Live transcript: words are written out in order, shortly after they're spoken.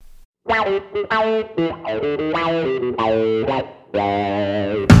Welcome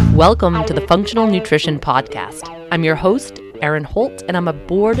to the Functional Nutrition Podcast. I'm your host, Erin Holt, and I'm a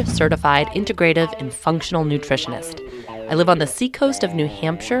board-certified integrative and functional nutritionist. I live on the seacoast of New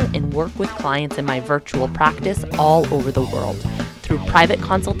Hampshire and work with clients in my virtual practice all over the world through private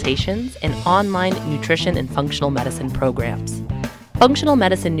consultations and online nutrition and functional medicine programs. Functional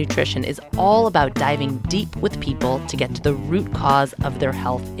medicine nutrition is all about diving deep with people to get to the root cause of their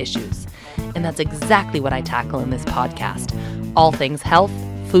health issues. And that's exactly what I tackle in this podcast. All things health,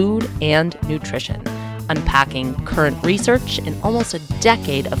 food, and nutrition, unpacking current research and almost a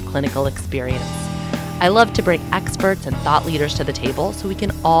decade of clinical experience. I love to bring experts and thought leaders to the table so we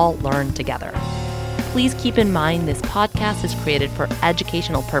can all learn together. Please keep in mind this podcast is created for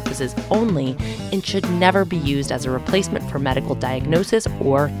educational purposes only and should never be used as a replacement for medical diagnosis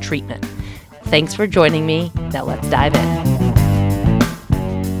or treatment. Thanks for joining me. Now let's dive in.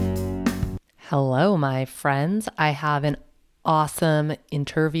 Hello, my friends. I have an awesome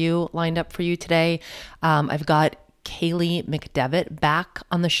interview lined up for you today. I've got Kaely McDevitt back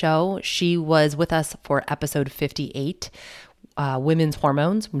on the show. She was with us for episode 58, Women's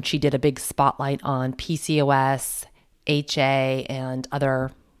Hormones, when she did a big spotlight on PCOS, HA, and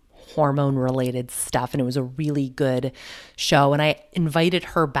other hormone-related stuff, and it was a really good show. And I invited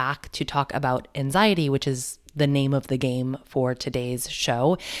her back to talk about anxiety, which is the name of the game for today's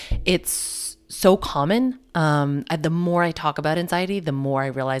show. It's so common. The more I talk about anxiety, the more I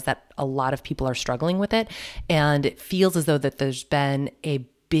realize that a lot of people are struggling with it. And it feels as though that there's been a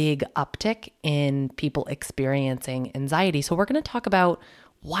big uptick in people experiencing anxiety. So we're going to talk about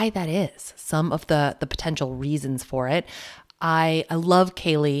why that is, some of the potential reasons for it. I love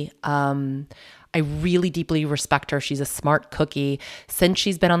Kaely. I really deeply respect her. She's a smart cookie. Since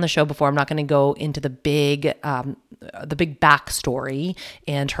she's been on the show before, I'm not going to go into the big backstory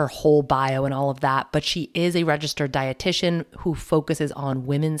and her whole bio and all of that, but she is a registered dietitian who focuses on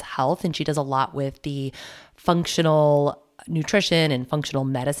women's health, and she does a lot with the functional nutrition and functional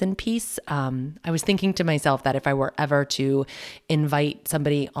medicine piece. I was thinking to myself that if I were ever to invite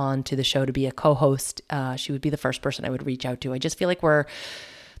somebody onto the show to be a co-host, she would be the first person I would reach out to. I just feel like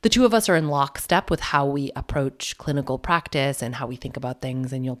the two of us are in lockstep with how we approach clinical practice and how we think about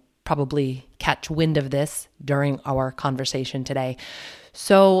things, and you'll probably catch wind of this during our conversation today.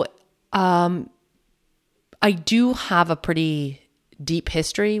 So I do have a pretty deep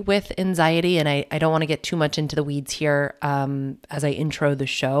history with anxiety, and I don't want to get too much into the weeds here as I intro the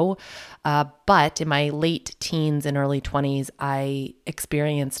show. But in my late teens and early 20s, I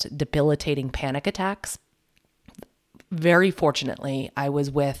experienced debilitating panic attacks. Very fortunately, I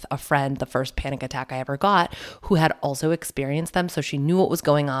was with a friend, the first panic attack I ever got, who had also experienced them. So she knew what was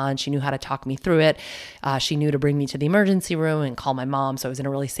going on. She knew how to talk me through it. She knew to bring me to the emergency room and call my mom. So I was in a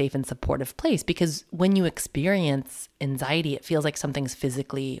really safe and supportive place, because when you experience anxiety, it feels like something's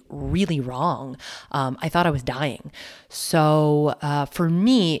physically really wrong. I thought I was dying. So for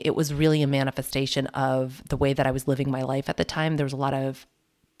me, it was really a manifestation of the way that I was living my life at the time. There was a lot of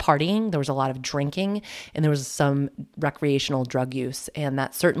partying, there was a lot of drinking, and there was some recreational drug use, and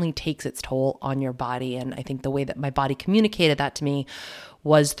that certainly takes its toll on your body. And I think the way that my body communicated that to me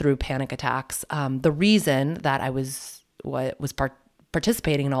was through panic attacks. The reason that I was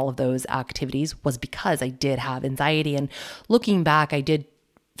participating in all of those activities was because I did have anxiety. And looking back, I did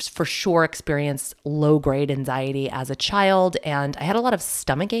for sure experience low-grade anxiety as a child, and I had a lot of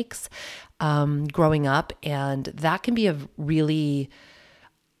stomach aches growing up, and that can be a really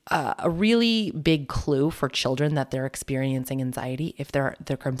big clue for children that they're experiencing anxiety if they're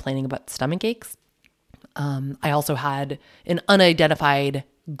complaining about stomach aches. I also had an unidentified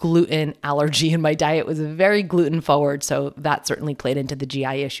gluten allergy, and my diet was very gluten forward, so that certainly played into the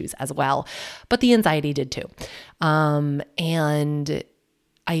GI issues as well. But the anxiety did too. And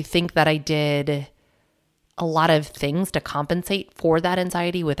I think that I did a lot of things to compensate for that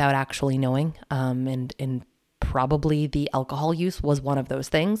anxiety without actually knowing, and probably the alcohol use was one of those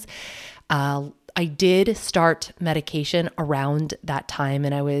things. I did start medication around that time,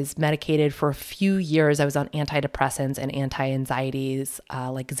 and I was medicated for a few years. I was on antidepressants and anti-anxieties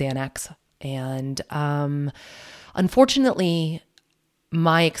like Xanax. And unfortunately,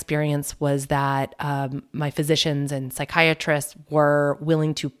 my experience was that my physicians and psychiatrists were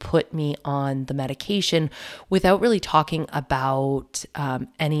willing to put me on the medication without really talking about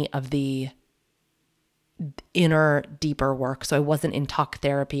any of the inner, deeper work. So I wasn't in talk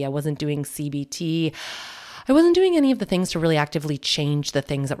therapy. I wasn't doing CBT. I wasn't doing any of the things to really actively change the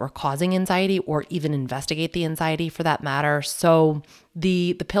things that were causing anxiety or even investigate the anxiety for that matter. So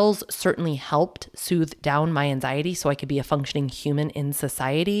the pills certainly helped soothe down my anxiety so I could be a functioning human in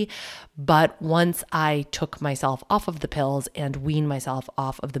society. But once I took myself off of the pills and weaned myself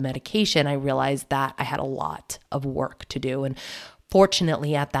off of the medication, I realized that I had a lot of work to do. And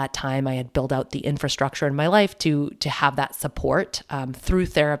fortunately, at that time, I had built out the infrastructure in my life to have that support through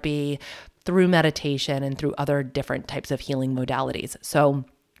therapy, through meditation, and through other different types of healing modalities. So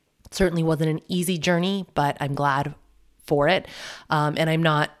it certainly wasn't an easy journey, but I'm glad for it. And I'm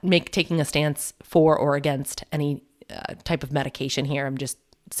not taking a stance for or against any type of medication here. I'm just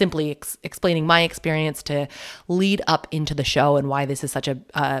simply explaining my experience to lead up into the show and why this is such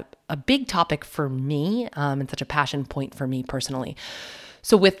a big topic for me and such a passion point for me personally.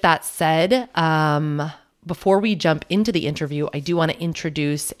 So with that said, before we jump into the interview, I do want to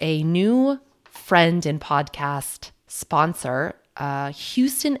introduce a new friend and podcast sponsor,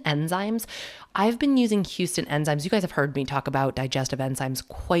 Houston Enzymes. I've been using Houston Enzymes. You guys have heard me talk about digestive enzymes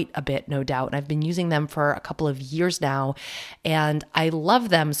quite a bit, no doubt. And I've been using them for a couple of years now. And I love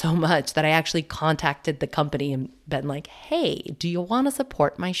them so much that I actually contacted the company and been like, hey, do you want to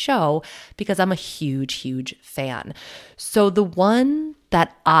support my show? Because I'm a huge, huge fan. So the one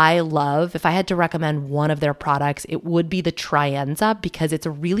that I love, if I had to recommend one of their products, it would be the Trienza because it's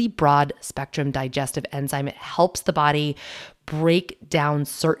a really broad spectrum digestive enzyme. It helps the body break down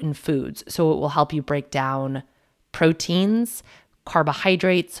certain foods. So it will help you break down proteins,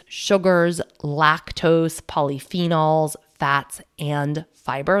 carbohydrates, sugars, lactose, polyphenols, fats, and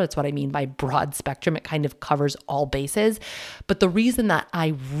fiber. That's what I mean by broad spectrum. It kind of covers all bases. But the reason that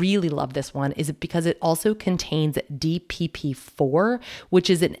I really love this one is because it also contains DPP4, which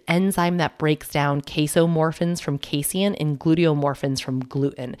is an enzyme that breaks down casomorphins from casein and gluteomorphins from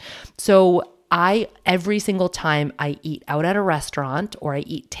gluten. So every single time I eat out at a restaurant or I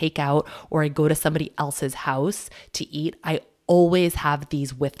eat takeout or I go to somebody else's house to eat, I always have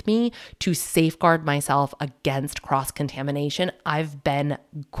these with me to safeguard myself against cross-contamination. I've been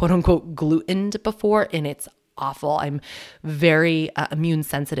quote unquote glutened before and it's awful. I'm very immune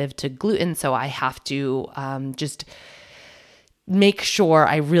sensitive to gluten. So I have to just make sure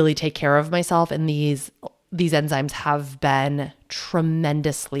I really take care of myself. And these enzymes have been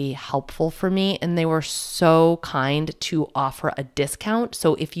tremendously helpful for me, and they were so kind to offer a discount.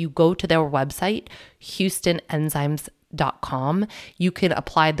 So if you go to their website, houstonenzymes.com, you can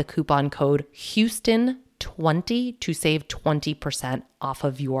apply the coupon code Houston20 to save 20% off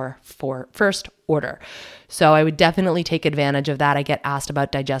of your first order. So I would definitely take advantage of that. I get asked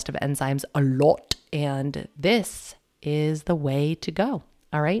about digestive enzymes a lot, and this is the way to go.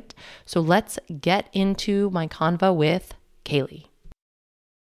 All right, so let's get into my convo with Kaely.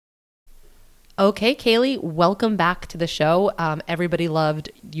 Okay, Kaely, welcome back to the show. Everybody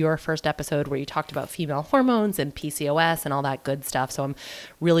loved your first episode where you talked about female hormones and PCOS and all that good stuff. So I'm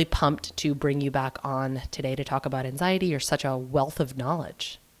really pumped to bring you back on today to talk about anxiety. You're such a wealth of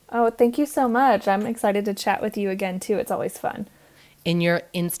knowledge. Oh, thank you so much. I'm excited to chat with you again, too. It's always fun. And your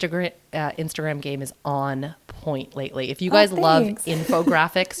Instagram game is on point lately. If you guys love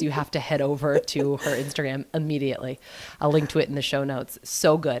infographics, you have to head over to her Instagram immediately. I'll link to it in the show notes.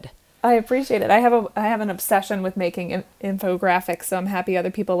 So good. I appreciate it. I have an obsession with making infographics, so I'm happy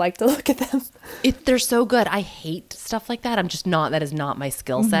other people like to look at them. They're so good. I hate stuff like that. That is not my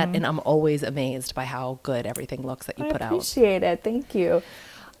skill set, and I'm always amazed by how good everything looks that you put out. I appreciate it. Thank you.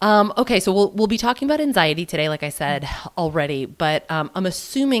 Okay, so we'll be talking about anxiety today, like I said already, but I'm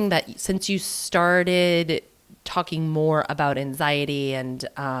assuming that since you started talking more about anxiety and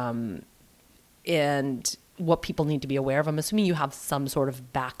what people need to be aware of, I'm assuming you have some sort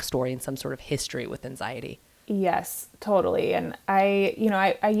of backstory and some sort of history with anxiety. Yes, totally. And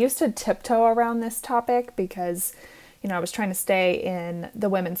I used to tiptoe around this topic because I was trying to stay in the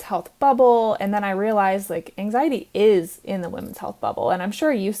women's health bubble. And then I realized anxiety is in the women's health bubble. And I'm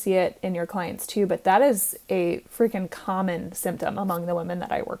sure you see it in your clients too, but that is a freaking common symptom among the women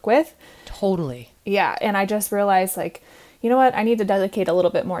that I work with. Totally. Yeah. And I just realized you know what? I need to dedicate a little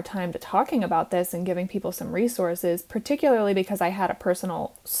bit more time to talking about this and giving people some resources, particularly because I had a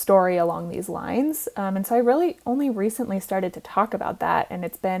personal story along these lines. And so I really only recently started to talk about that. And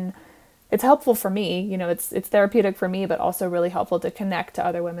it's helpful for me, it's therapeutic for me, but also really helpful to connect to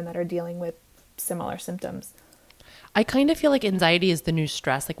other women that are dealing with similar symptoms. I kind of feel like anxiety is the new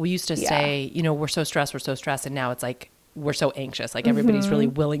stress. We used to say, we're so stressed. And now it's we're so anxious. Everybody's really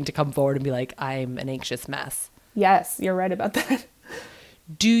willing to come forward and be like, I'm an anxious mess. Yes, you're right about that.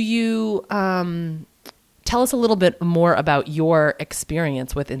 Do you, tell tell us a little bit more about your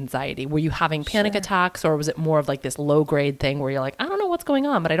experience with anxiety. Were you having panic attacks, or was it more of like this low grade thing where you're like, I don't know what's going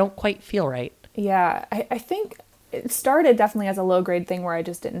on, but I don't quite feel right? Yeah, I think it started definitely as a low grade thing where I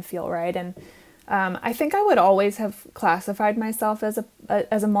just didn't feel right. And I think I would always have classified myself as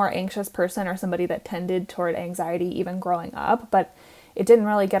a more anxious person, or somebody that tended toward anxiety even growing up. But it didn't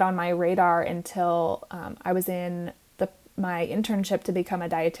really get on my radar until I was in my internship to become a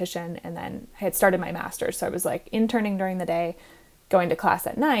dietitian, and then I had started my master's. So I was like interning during the day, going to class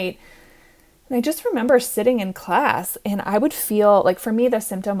at night. And I just remember sitting in class, and I would feel like, for me, the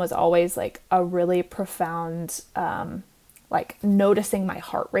symptom was always like a really profound, like noticing my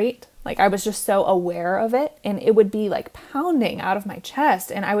heart rate. Like I was just so aware of it, and it would be like pounding out of my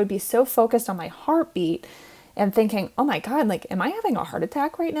chest, and I would be so focused on my heartbeat and thinking, oh my God, like, am I having a heart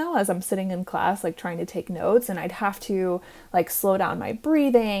attack right now as I'm sitting in class, like trying to take notes? And I'd have to like slow down my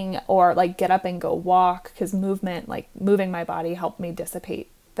breathing, or like get up and go walk, because movement, like moving my body, helped me dissipate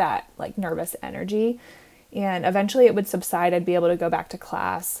that like nervous energy. And eventually it would subside. I'd be able to go back to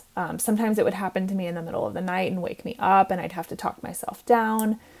class. Sometimes it would happen to me in the middle of the night and wake me up, and I'd have to talk myself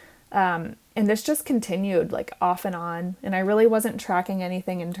down. And this just continued like off and on. And I really wasn't tracking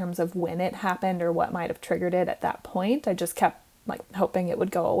anything in terms of when it happened or what might have triggered it at that point. I just kept like hoping it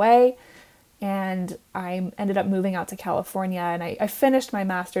would go away. And I ended up moving out to California, and I finished my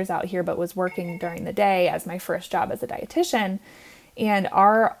master's out here, but was working during the day as my first job as a dietitian. And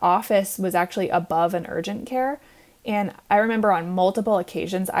our office was actually above an urgent care. And I remember on multiple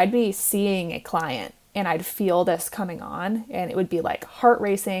occasions, I'd be seeing a client and I'd feel this coming on, and it would be like heart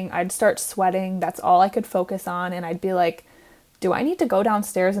racing. I'd start sweating. That's all I could focus on. And I'd be like, do I need to go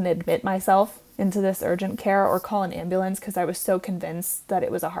downstairs and admit myself into this urgent care or call an ambulance? Because I was so convinced that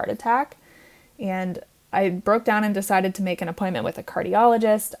it was a heart attack. And I broke down and decided to make an appointment with a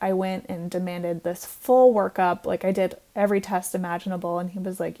cardiologist. I went and demanded this full workup. Like I did every test imaginable. And he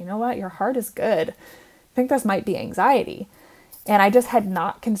was like, you know what? Your heart is good. I think this might be anxiety. And I just had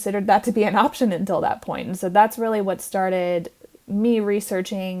not considered that to be an option until that point. And so that's really what started me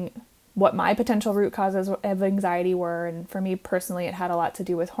researching what my potential root causes of anxiety were. And for me personally, it had a lot to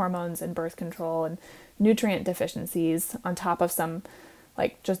do with hormones and birth control and nutrient deficiencies, on top of some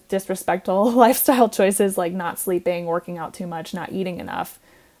like just disrespectful lifestyle choices, like not sleeping, working out too much, not eating enough.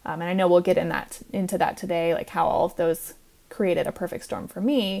 And I know we'll get into that today, like how all of those created a perfect storm for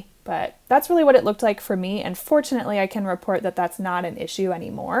me. But that's really what it looked like for me. And fortunately, I can report that that's not an issue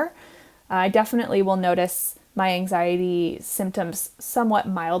anymore. I definitely will notice my anxiety symptoms somewhat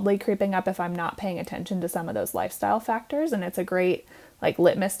mildly creeping up if I'm not paying attention to some of those lifestyle factors. And it's a great like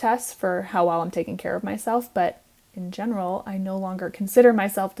litmus test for how well I'm taking care of myself. But in general, I no longer consider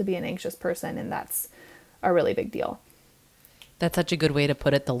myself to be an anxious person. And that's a really big deal. That's such a good way to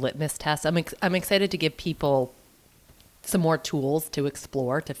put it, the litmus test. I'm excited to give people some more tools to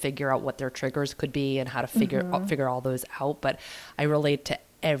explore, to figure out what their triggers could be and how to figure all those out. But I relate to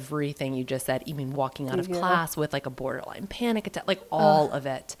everything you just said, even walking out of class with like a borderline panic attack, like all of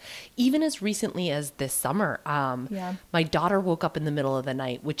it. Even as recently as this summer, my daughter woke up in the middle of the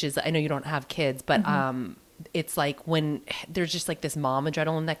night, which is, I know you don't have kids, but it's like when there's just like this mom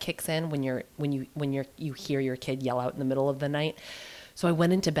adrenaline that kicks in when you hear your kid yell out in the middle of the night. So I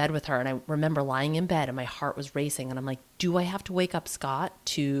went into bed with her, and I remember lying in bed and my heart was racing, and I'm like, do I have to wake up Scott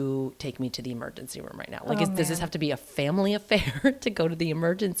to take me to the emergency room right now? Like, does this have to be a family affair to go to the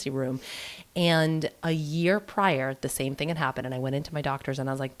emergency room? And a year prior, the same thing had happened. And I went into my doctor's and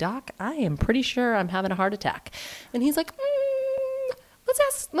I was like, Doc, I am pretty sure I'm having a heart attack. And he's like,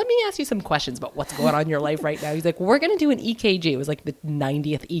 let me ask you some questions about what's going on in your life right now. He's like, we're going to do an EKG. It was like the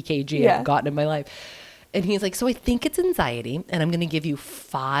 90th EKG I've gotten in my life. And he's like, so I think it's anxiety, and I'm going to give you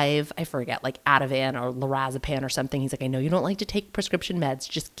 5, I forget, like Ativan or lorazepam or something. He's like, I know you don't like to take prescription meds.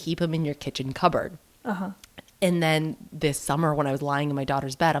 Just keep them in your kitchen cupboard. And then this summer when I was lying in my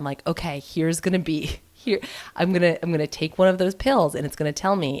daughter's bed, I'm like, okay, I'm gonna take one of those pills, and it's gonna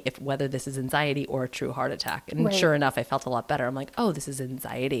tell me whether this is anxiety or a true heart attack. And sure enough, I felt a lot better. I'm like, oh, this is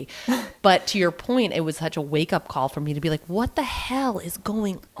anxiety. But to your point, it was such a wake up call for me to be like, what the hell is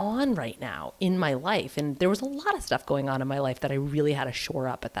going on right now in my life? And there was a lot of stuff going on in my life that I really had to shore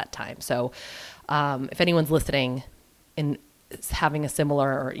up at that time. So if anyone's listening and is having a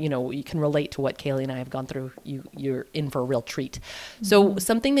similar, or, you can relate to what Kaely and I have gone through, you're in for a real treat. So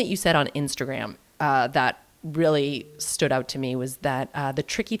something that you said on Instagram that really stood out to me was that the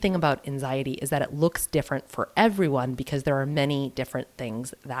tricky thing about anxiety is that it looks different for everyone because there are many different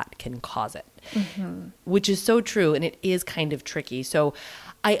things that can cause it, which is so true. And it is kind of tricky. So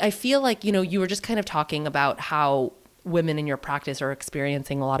I feel like, you were just kind of talking about how women in your practice are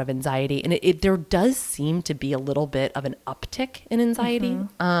experiencing a lot of anxiety, and there does seem to be a little bit of an uptick in anxiety.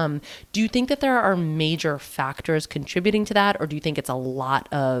 Do you think that there are major factors contributing to that, or do you think it's a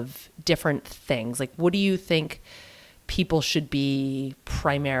lot of different things? Like, what do you think people should be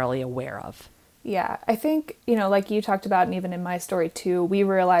primarily aware of? Yeah, I think, like you talked about, and even in my story too, we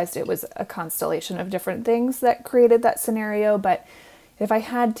realized it was a constellation of different things that created that scenario. But if I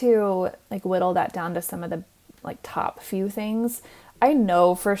had to like whittle that down to some of the like top few things, I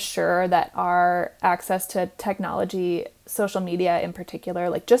know for sure that our access to technology, social media in particular,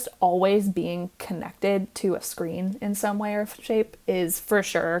 like just always being connected to a screen in some way or shape is for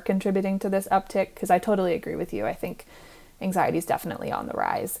sure contributing to this uptick. Because I totally agree with you. I think anxiety is definitely on the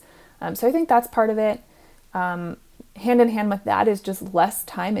rise. So I think that's part of it. Hand in hand with that is just less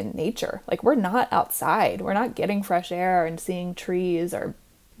time in nature. Like we're not outside. We're not getting fresh air and seeing trees, or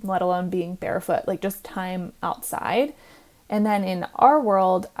let alone being barefoot, like just time outside. And then in our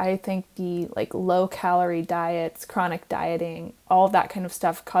world, I think the like low calorie diets, chronic dieting, all of that kind of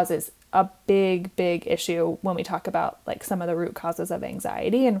stuff causes a big, big issue when we talk about like some of the root causes of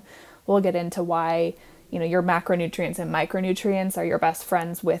anxiety. And we'll get into why, your macronutrients and micronutrients are your best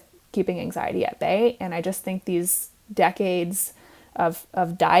friends with keeping anxiety at bay. And I just think these decades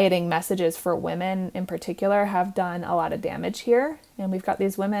of dieting messages for women in particular have done a lot of damage here. And we've got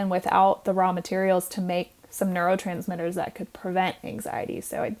these women without the raw materials to make some neurotransmitters that could prevent anxiety.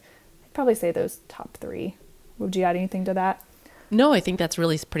 So I'd probably say those top three. Would you add anything to that? No, I think that's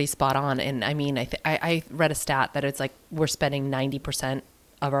really pretty spot on. And I mean, I read a stat that it's like we're spending 90%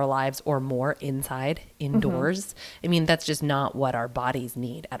 of our lives or more indoors. I mean, that's just not what our bodies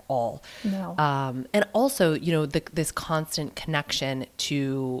need at all. No. And also, this constant connection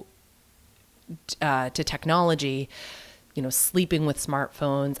to technology, sleeping with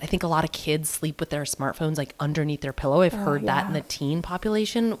smartphones. I think a lot of kids sleep with their smartphones like underneath their pillow. I've heard that in the teen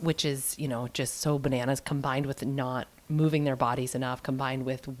population, which is, just so bananas, combined with not moving their bodies enough, combined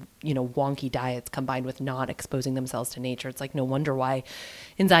with, wonky diets, combined with not exposing themselves to nature. It's like no wonder why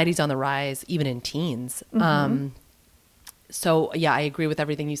anxiety's on the rise, even in teens. So yeah, I agree with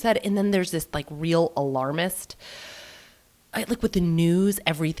everything you said. And then there's this like real alarmist, like with the news,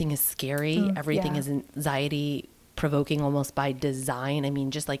 everything is scary. Everything is anxiety provoking almost by design. I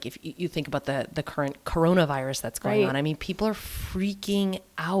mean, just like if you think about the current coronavirus that's going on, I mean, people are freaking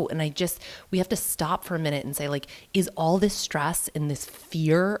out. And we have to stop for a minute and say, like, is all this stress and this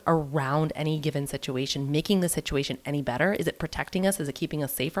fear around any given situation making the situation any better? Is it protecting us? Is it keeping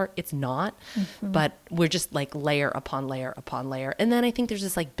us safer? It's not, but we're just like layer upon layer upon layer. And then I think there's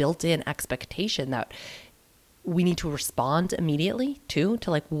this like built-in expectation that we need to respond immediately to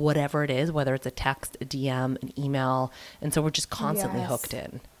like whatever it is, whether it's a text, a DM, an email. And so we're just constantly hooked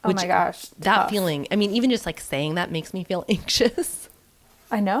in. Oh my gosh. That tough. feeling, I mean, even just like saying that makes me feel anxious.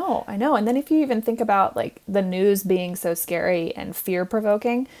 I know. And then if you even think about like the news being so scary and fear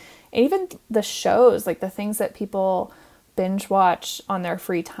provoking, and even the shows, like the things that people binge watch on their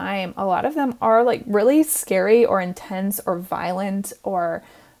free time, a lot of them are like really scary or intense or violent or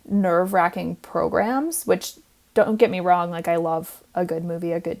nerve-wracking programs, which don't get me wrong, like I love a good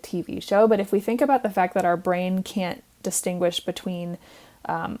movie, a good TV show, but if we think about the fact that our brain can't distinguish between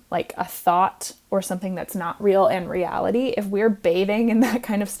like a thought or something that's not real and reality, if we're bathing in that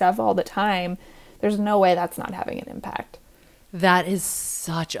kind of stuff all the time, there's no way that's not having an impact. That is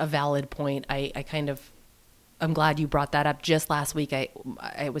such a valid point. I'm glad you brought that up. Just last week,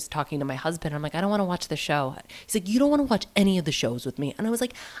 I was talking to my husband. I'm like, I don't want to watch the show. He's like, you don't want to watch any of the shows with me. And I was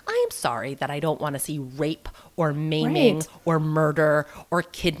like, I am sorry that I don't want to see rape or maiming or murder or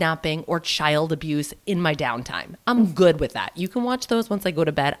kidnapping or child abuse in my downtime. I'm good with that. You can watch those once I go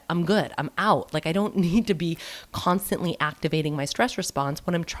to bed. I'm good. I'm out. Like, I don't need to be constantly activating my stress response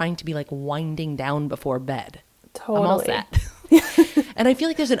when I'm trying to be like winding down before bed. Totally. I'm all set. And I feel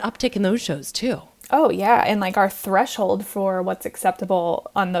like there's an uptick in those shows too. Oh, yeah. And like our threshold for what's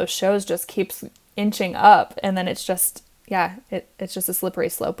acceptable on those shows just keeps inching up. And then it's just, it's just a slippery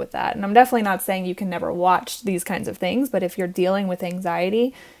slope with that. And I'm definitely not saying you can never watch these kinds of things, but if you're dealing with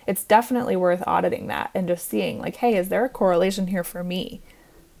anxiety, it's definitely worth auditing that and just seeing like, hey, is there a correlation here for me?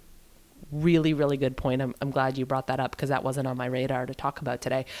 Really, really good point. I'm glad you brought that up because that wasn't on my radar to talk about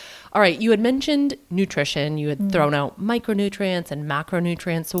today. All right. You had mentioned nutrition. You had thrown out micronutrients and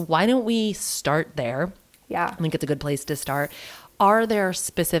macronutrients. So why don't we start there? Yeah. I think it's a good place to start. Are there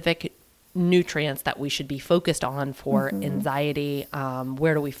specific nutrients that we should be focused on for anxiety?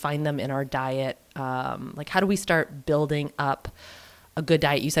 Where do we find them in our diet? Like how do we start building up a good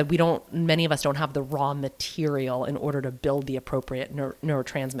diet? You said many of us don't have the raw material in order to build the appropriate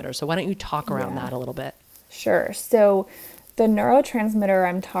neurotransmitters. So why don't you talk around that a little bit? Sure. So the neurotransmitter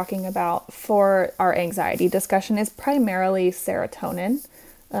I'm talking about for our anxiety discussion is primarily serotonin.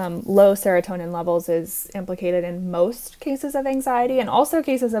 Low serotonin levels is implicated in most cases of anxiety and also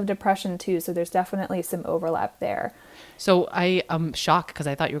cases of depression too. So there's definitely some overlap there. So I am shocked because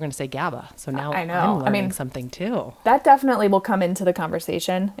I thought you were going to say GABA. So now I I'm know. I learning mean, something too. that definitely will come into the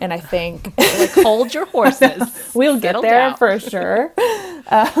conversation. And I think Like, hold your horses. we'll get Settle there down. for sure.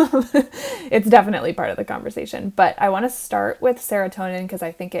 Um, it's definitely part of the conversation. But I want to start with serotonin because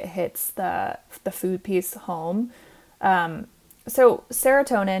I think it hits the food piece home. So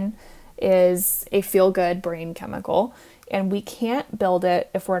serotonin is a feel-good brain chemical, and we can't build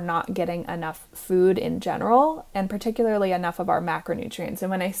it if we're not getting enough food in general, and particularly enough of our macronutrients. And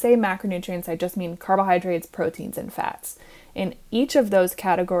when I say macronutrients, I just mean carbohydrates, proteins, and fats. And each of those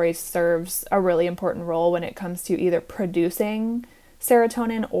categories serves a really important role when it comes to either producing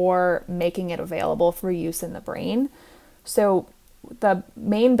serotonin or making it available for use in the brain. So the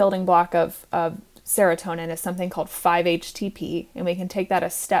main building block of serotonin is something called 5-HTP, and we can take that a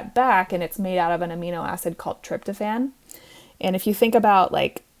step back, and it's made out of an amino acid called tryptophan. And if you think about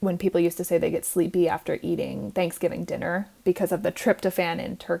like when people used to say they get sleepy after eating Thanksgiving dinner because of the tryptophan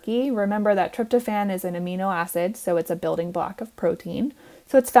in turkey, remember that tryptophan is an amino acid, so it's a building block of protein.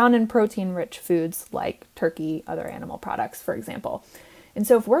 So it's found in protein-rich foods like turkey, other animal products, for example. And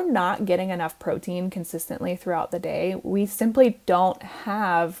so if we're not getting enough protein consistently throughout the day, we simply don't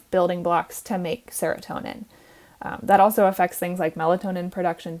have building blocks to make serotonin. That also affects things like melatonin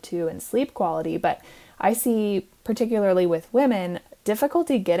production too and sleep quality. But I see, particularly with women,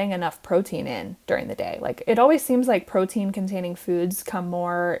 difficulty getting enough protein in during the day. Like it always seems like protein containing foods come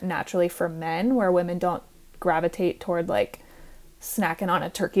more naturally for men, where women don't gravitate toward like snacking on a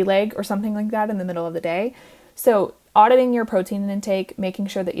turkey leg or something like that in the middle of the day. So auditing your protein intake, making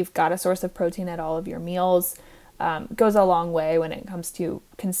sure that you've got a source of protein at all of your meals, goes a long way when it comes to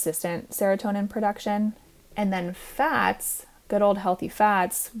consistent serotonin production. And then fats, good old healthy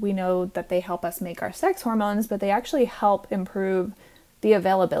fats, we know that they help us make our sex hormones, but they actually help improve the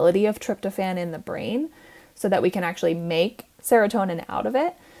availability of tryptophan in the brain so that we can actually make serotonin out of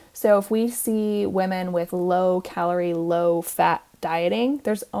it. So if we see women with low calorie, low fat dieting,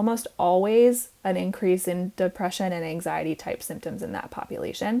 there's almost always an increase in depression and anxiety type symptoms in that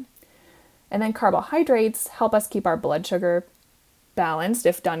population. And then carbohydrates help us keep our blood sugar balanced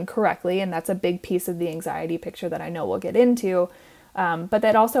if done correctly, and that's a big piece of the anxiety picture that I know we'll get into. But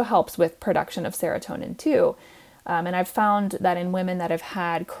that also helps with production of serotonin too. And I've found that in women that have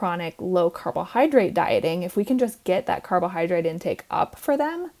had chronic low carbohydrate dieting, if we can just get that carbohydrate intake up for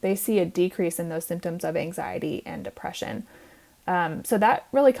them, they see a decrease in those symptoms of anxiety and depression. So that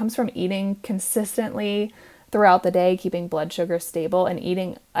really comes from eating consistently throughout the day, keeping blood sugar stable, and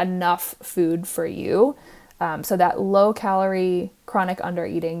eating enough food for you. So that low calorie chronic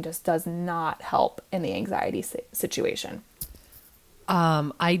undereating just does not help in the anxiety situation.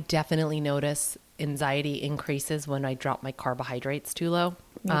 I definitely notice anxiety increases when I drop my carbohydrates too low.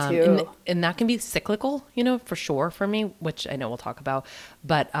 Me too. And that can be cyclical, for sure for me, which I know we'll talk about,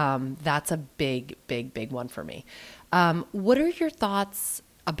 but that's a big, big, big one for me. What are your thoughts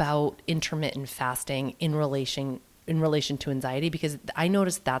about intermittent fasting in relation to anxiety? Because I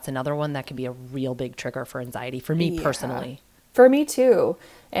noticed that's another one that can be a real big trigger for anxiety for me personally. For me too.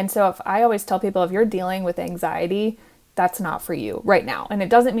 And so if I always tell people, if you're dealing with anxiety, that's not for you right now. And it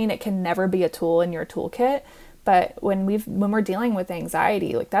doesn't mean it can never be a tool in your toolkit. But when we're dealing with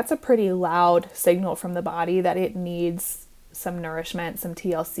anxiety, like that's a pretty loud signal from the body that it needs some nourishment, some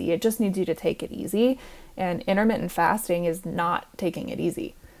TLC. It just needs you to take it easy. And intermittent fasting is not taking it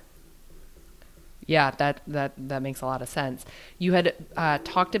easy. Yeah, that makes a lot of sense. You had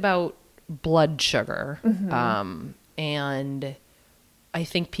talked about blood sugar, and I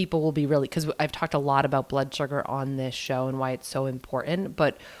think people will be really, because I've talked a lot about blood sugar on this show and why it's so important,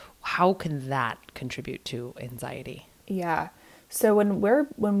 but how can that contribute to anxiety? Yeah. So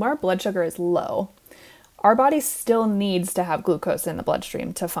when our blood sugar is low, our body still needs to have glucose in the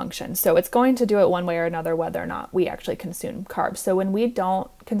bloodstream to function. So it's going to do it one way or another, whether or not we actually consume carbs. So when we don't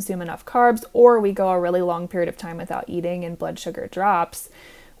consume enough carbs, or we go a really long period of time without eating and blood sugar drops,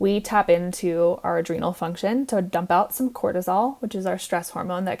 we tap into our adrenal function to dump out some cortisol, which is our stress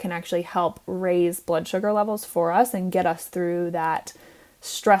hormone that can actually help raise blood sugar levels for us and get us through that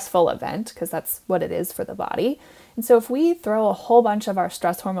stressful event, because that's what it is for the body. And so if we throw a whole bunch of our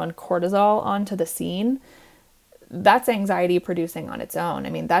stress hormone cortisol onto the scene, that's anxiety producing on its own. I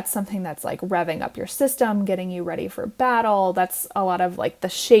mean, that's something that's like revving up your system, getting you ready for battle. That's a lot of like the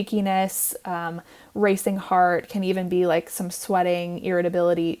shakiness, racing heart, can even be like some sweating,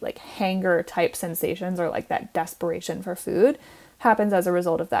 irritability, like hanger type sensations, or like that desperation for food happens as a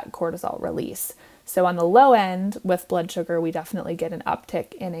result of that cortisol release. So on the low end with blood sugar, we definitely get an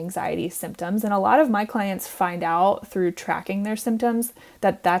uptick in anxiety symptoms. And a lot of my clients find out through tracking their symptoms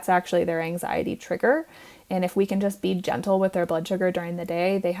that that's actually their anxiety trigger. And if we can just be gentle with their blood sugar during the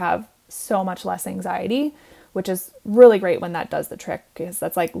day, they have so much less anxiety, which is really great when that does the trick, because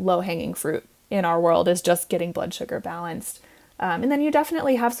that's like low hanging fruit in our world, is just getting blood sugar balanced. And then you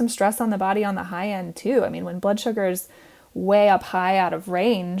definitely have some stress on the body on the high end too. I mean, when blood sugar is way up high out of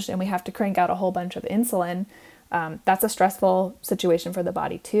range and we have to crank out a whole bunch of insulin, that's a stressful situation for the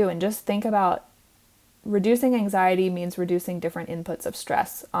body too. And just think about reducing anxiety means reducing different inputs of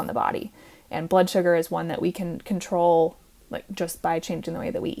stress on the body. And blood sugar is one that we can control like just by changing the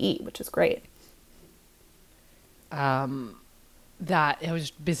way that we eat, which is great. That I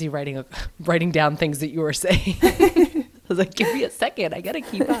was busy writing down things that you were saying. I was like, give me a second, I gotta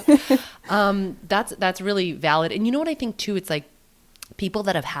keep up. That's really valid. And you know what I think too, it's like people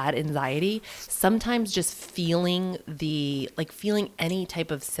that have had anxiety, sometimes just feeling any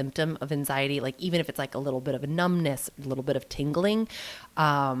type of symptom of anxiety, like even if it's like a little bit of a numbness, a little bit of tingling,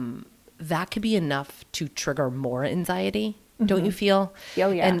 that could be enough to trigger more anxiety. Don't you feel?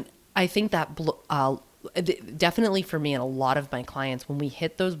 Oh, yeah. And I think that definitely for me and a lot of my clients, when we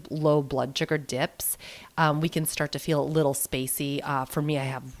hit those low blood sugar dips, we can start to feel a little spacey. For me, I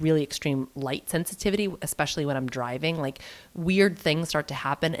have really extreme light sensitivity, especially when I'm driving. Like weird things start to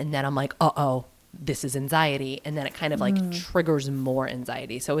happen and then I'm like, uh-oh, this is anxiety. And then it kind of like triggers more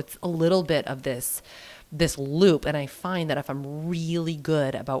anxiety. So it's a little bit of this loop. And I find that if I'm really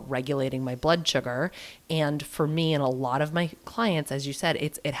good about regulating my blood sugar, and for me and a lot of my clients, as you said,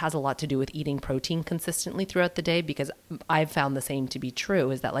 it has a lot to do with eating protein consistently throughout the day, because I've found the same to be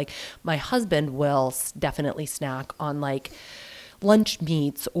true, is that like my husband will definitely snack on like lunch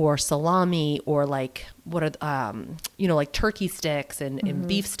meats or salami or like like turkey sticks and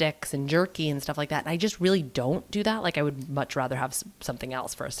beef sticks and jerky and stuff like that. And I just really don't do that. Like I would much rather have something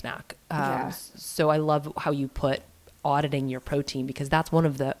else for a snack. So I love how you put auditing your protein, because that's one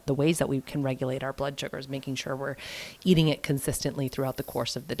of the ways that we can regulate our blood sugars, making sure we're eating it consistently throughout the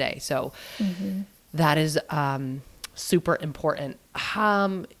course of the day. So that is super important.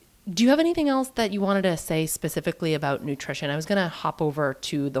 Do you have anything else that you wanted to say specifically about nutrition? I was going to hop over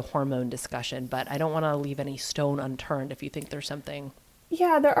to the hormone discussion, but I don't want to leave any stone unturned if you think there's something.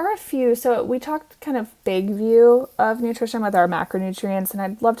 Yeah, there are a few. So we talked kind of big view of nutrition with our macronutrients, and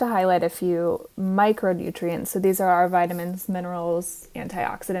I'd love to highlight a few micronutrients. So these are our vitamins, minerals,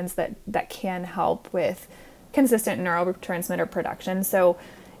 antioxidants that can help with consistent neurotransmitter production. So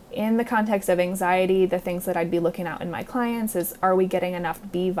in the context of anxiety, the things that I'd be looking at in my clients is, are we getting enough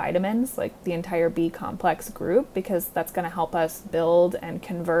B vitamins, like the entire B complex group? Because that's going to help us build and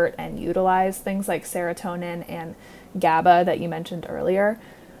convert and utilize things like serotonin and GABA that you mentioned earlier.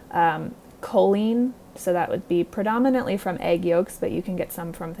 Choline, so that would be predominantly from egg yolks, but you can get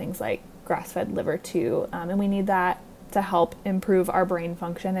some from things like grass-fed liver too. And we need that to help improve our brain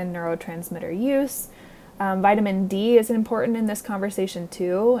function and neurotransmitter use. Vitamin D is important in this conversation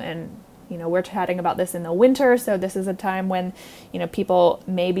too. And, we're chatting about this in the winter. So this is a time when, people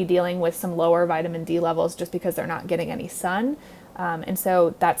may be dealing with some lower vitamin D levels just because they're not getting any sun. And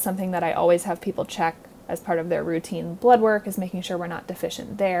so that's something that I always have people check as part of their routine blood work, is making sure we're not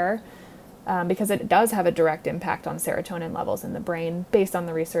deficient there, because it does have a direct impact on serotonin levels in the brain based on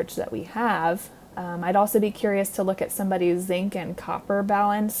the research that we have. I'd also be curious to look at somebody's zinc and copper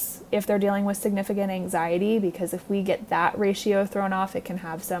balance if they're dealing with significant anxiety, because if we get that ratio thrown off, it can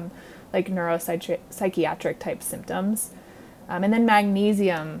have some like neuropsychiatric type symptoms. And then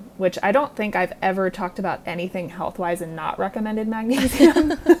magnesium, which I don't think I've ever talked about anything health-wise and not recommended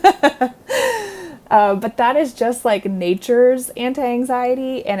magnesium. But that is just like nature's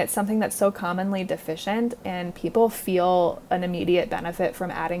anti-anxiety, and it's something that's so commonly deficient, and people feel an immediate benefit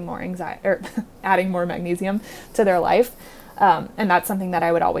from adding more adding more magnesium to their life. And that's something that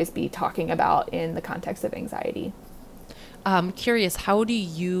I would always be talking about in the context of anxiety. I'm curious, how do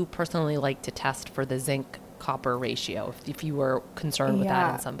you personally like to test for the zinc copper ratio if you were concerned with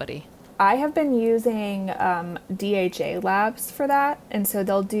that in somebody? I have been using DHA labs for that, and so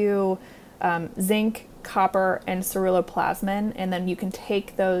they'll do zinc, copper, and ceruloplasmin, and then you can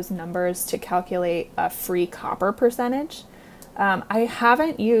take those numbers to calculate a free copper percentage. I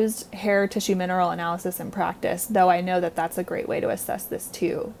haven't used hair tissue mineral analysis in practice, though I know that that's a great way to assess this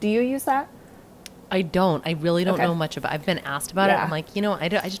too. Do you use that? I don't. I really don't Okay. know much about. I've been asked about it. Yeah. I'm like, I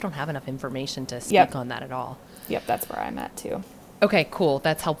just don't have enough information to speak Yep. on that at all. Yep, that's where I'm at too. Okay, cool.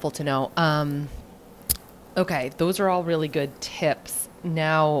 That's helpful to know. Okay, those are all really good tips.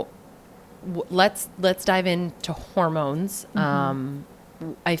 Now, let's dive into hormones.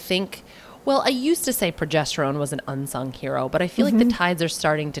 I think. Well, I used to say progesterone was an unsung hero, but I feel like the tides are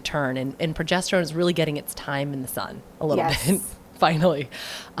starting to turn, and progesterone is really getting its time in the sun a little Yes. bit, finally.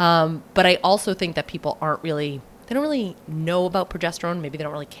 But I also think that people they don't really know about progesterone. Maybe they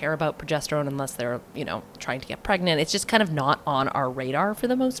don't really care about progesterone unless they're, trying to get pregnant. It's just kind of not on our radar for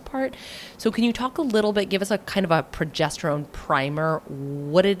the most part. So can you talk a little bit, give us a kind of a progesterone primer,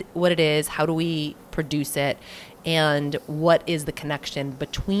 what it is, how do we produce it, and what is the connection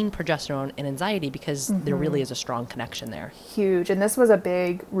between progesterone and anxiety? Because there really is a strong connection there. Huge. And this was a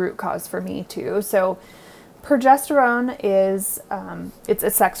big root cause for me too. So progesterone is it's a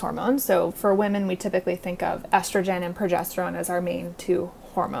sex hormone. So for women, we typically think of estrogen and progesterone as our main two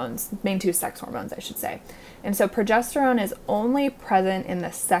sex hormones, I should say. And so progesterone is only present in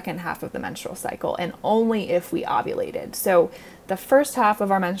the second half of the menstrual cycle, and only if we ovulated. So the first half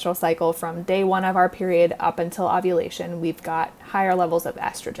of our menstrual cycle, from day 1 of our period up until ovulation, we've got higher levels of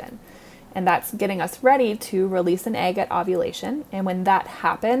estrogen. And that's getting us ready to release an egg at ovulation. And when that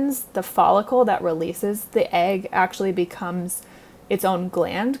happens, the follicle that releases the egg actually becomes its own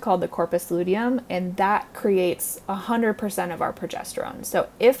gland called the corpus luteum, and that creates 100% of our progesterone. So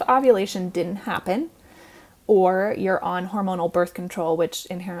if ovulation didn't happen, or you're on hormonal birth control, which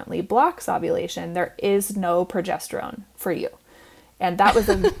inherently blocks ovulation, there is no progesterone for you. And that was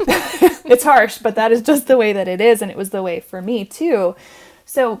it's harsh, but that is just the way that it is. And it was the way for me too.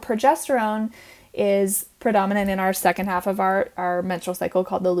 So progesterone is predominant in our second half of our menstrual cycle,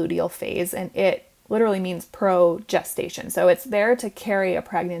 called the luteal phase. And it literally means progestation. So it's there to carry a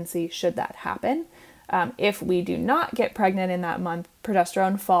pregnancy should that happen. If we do not get pregnant in that month,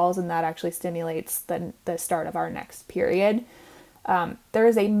 progesterone falls, and that actually stimulates the start of our next period. There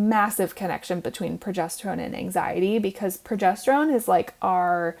is a massive connection between progesterone and anxiety, because progesterone is like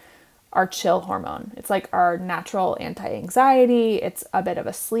our chill hormone. It's like our natural anti-anxiety. It's a bit of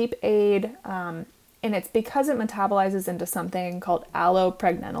a sleep aid. And it's because it metabolizes into something called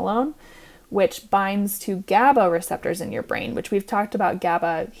allopregnenolone, which binds to GABA receptors in your brain, which we've talked about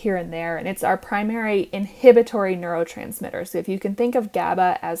GABA here and there. And it's our primary inhibitory neurotransmitter. So if you can think of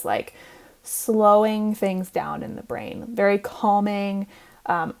GABA as like slowing things down in the brain, very calming,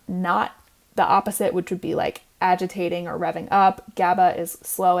 not the opposite, which would be like agitating or revving up. GABA is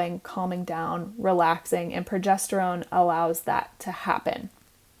slowing, calming down, relaxing, and progesterone allows that to happen.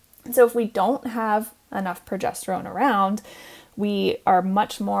 And so if we don't have enough progesterone around, we are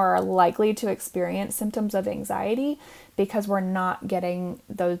much more likely to experience symptoms of anxiety, because we're not getting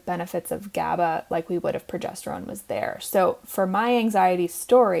those benefits of GABA like we would if progesterone was there. So for my anxiety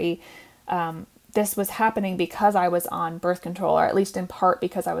story, this was happening because I was on birth control, or at least in part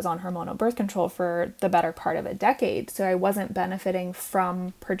because I was on hormonal birth control for the better part of a decade. So I wasn't benefiting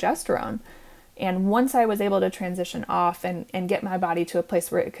from progesterone. And once I was able to transition off and get my body to a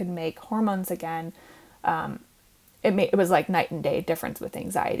place where it could make hormones again, it was like night and day difference with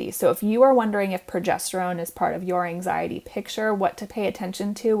anxiety. So if you are wondering if progesterone is part of your anxiety picture, what to pay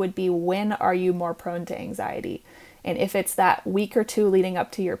attention to would be, when are you more prone to anxiety? And if it's that week or two leading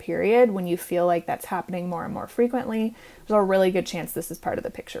up to your period, when you feel like that's happening more and more frequently, there's a really good chance this is part of the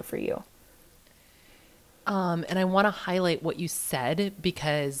picture for you. And I want to highlight what you said,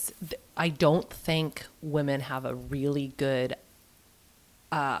 because I don't think women have a really good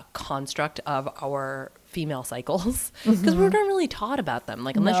construct of our female cycles, because we're not really taught about them,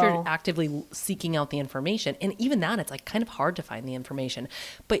 like unless you're actively seeking out the information. And even that, it's like kind of hard to find the information.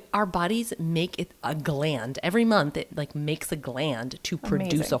 But our bodies make it a gland every month. It like makes a gland to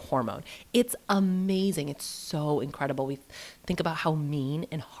produce a hormone. It's amazing. It's so incredible. We think about how mean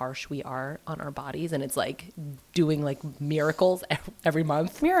and harsh we are on our bodies, and it's like doing like miracles every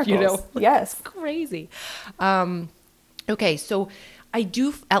month. Miracles, yes. It's crazy. Okay, so I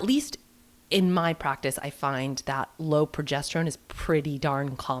do, at least in my practice, I find that low progesterone is pretty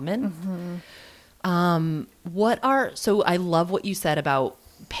darn common. So I love what you said about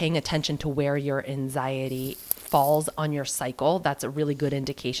paying attention to where your anxiety falls on your cycle. That's a really good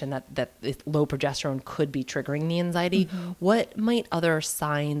indication that low progesterone could be triggering the anxiety. What might other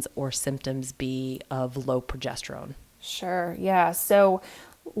signs or symptoms be of low progesterone? Sure, yeah. So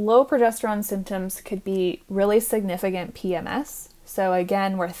low progesterone symptoms could be really significant PMS. So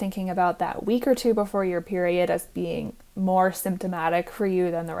again, we're thinking about that week or two before your period as being more symptomatic for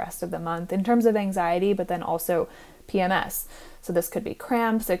you than the rest of the month in terms of anxiety, but then also PMS. So this could be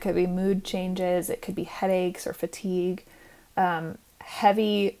cramps, it could be mood changes, it could be headaches or fatigue.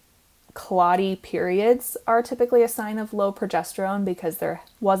 Heavy clotty periods are typically a sign of low progesterone because there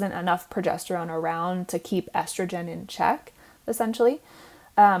wasn't enough progesterone around to keep estrogen in check, essentially.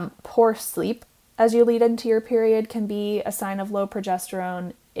 Poor sleep as you lead into your period can be a sign of low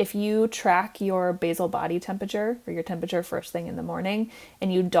progesterone. If you track your basal body temperature or your temperature first thing in the morning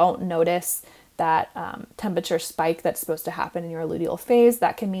and you don't notice that temperature spike that's supposed to happen in your luteal phase,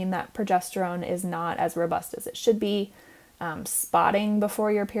 that can mean that progesterone is not as robust as it should be. Spotting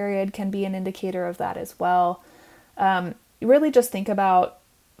before your period can be an indicator of that as well. Really just think about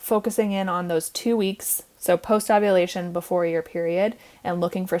focusing in on those 2 weeks, so post-ovulation before your period, and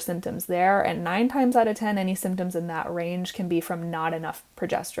looking for symptoms there. And 9 times out of 10, any symptoms in that range can be from not enough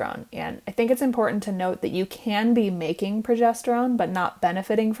progesterone. And I think it's important to note that you can be making progesterone but not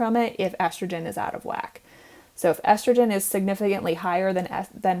benefiting from it if estrogen is out of whack. So if estrogen is significantly higher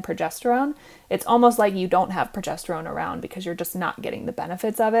than progesterone, it's almost like you don't have progesterone around because you're just not getting the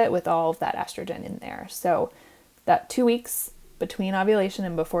benefits of it with all of that estrogen in there. So that 2 weeks between ovulation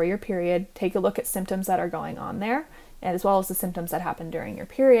and before your period, take a look at symptoms that are going on there, as well as the symptoms that happen during your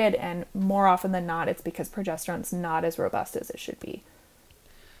period. And more often than not, it's because progesterone's not as robust as it should be.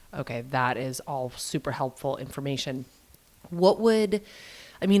 Okay, that is all super helpful information. Did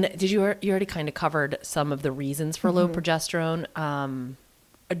you already kind of covered some of the reasons for low progesterone?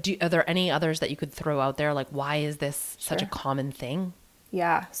 Are there any others that you could throw out there? Like, why is this such a common thing?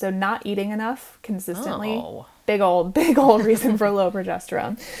 Yeah, so not eating enough consistently, big old reason for low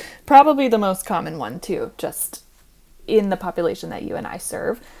progesterone. Probably the most common one too, just in the population that you and I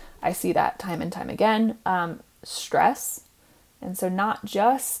serve. I see that time and time again. Stress. And so not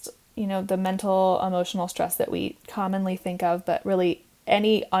just, the mental, emotional stress that we commonly think of, but really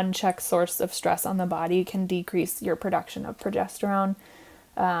any unchecked source of stress on the body can decrease your production of progesterone.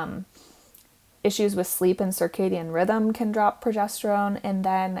 Issues with sleep and circadian rhythm can drop progesterone, and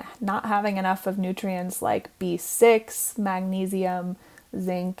then not having enough of nutrients like B6, magnesium,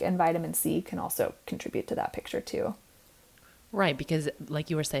 zinc, and vitamin C can also contribute to that picture too. Right, because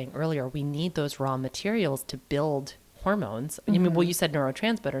like you were saying earlier, we need those raw materials to build hormones. You said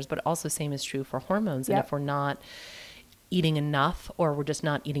neurotransmitters, but also same is true for hormones. Yep. And if we're not eating enough, or we're just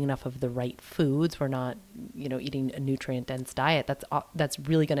not eating enough of the right foods, we're not, eating a nutrient dense diet, that's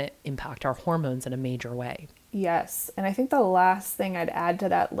really going to impact our hormones in a major way. Yes. And I think the last thing I'd add to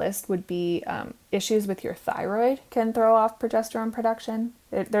that list would be issues with your thyroid can throw off progesterone production.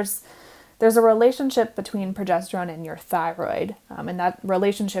 There's a relationship between progesterone and your thyroid. And that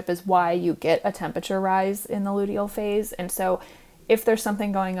relationship is why you get a temperature rise in the luteal phase. And so if there's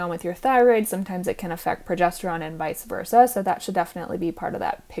something going on with your thyroid, sometimes it can affect progesterone and vice versa. So that should definitely be part of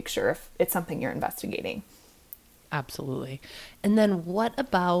that picture if it's something you're investigating. Absolutely. And then what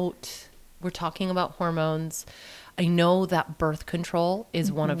about, we're talking about hormones. I know that birth control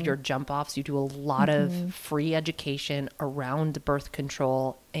is one of your jump offs. You do a lot of free education around birth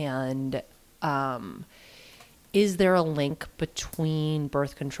control. And is there a link between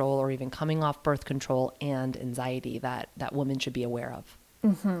birth control or even coming off birth control and anxiety that women should be aware of?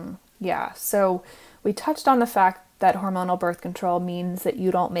 Yeah. So we touched on the fact that hormonal birth control means that you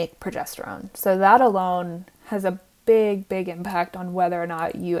don't make progesterone. So that alone has a big impact on whether or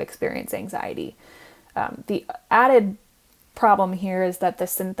not you experience anxiety. The added problem here is that the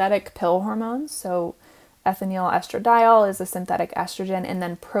synthetic pill hormones, so ethinyl estradiol is a synthetic estrogen, and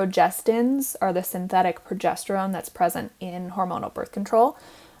then progestins are the synthetic progesterone that's present in hormonal birth control,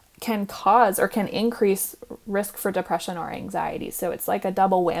 can cause or can increase risk for depression or anxiety. So it's like a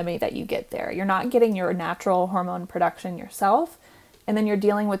double whammy that you get there. You're not getting your natural hormone production yourself, and then you're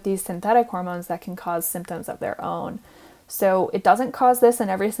dealing with these synthetic hormones that can cause symptoms of their own. So it doesn't cause this in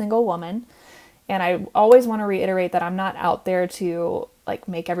every single woman. And I always want to reiterate that I'm not out there to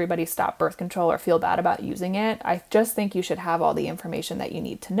make everybody stop birth control or feel bad about using it. I just think you should have all the information that you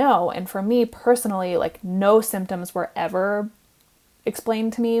need to know. And for me personally, no symptoms were ever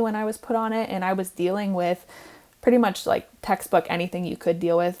explained to me when I was put on it. And I was dealing with pretty much textbook anything you could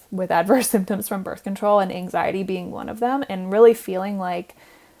deal with adverse symptoms from birth control, and anxiety being one of them, and really feeling like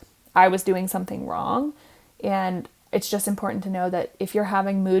I was doing something wrong. And it's just important to know that if you're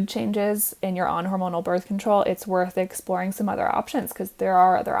having mood changes and you're on hormonal birth control, it's worth exploring some other options because there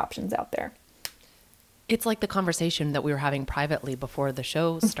are other options out there. It's like the conversation that we were having privately before the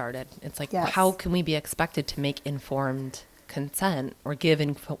show started. It's like, yes. How can we be expected to make informed consent or give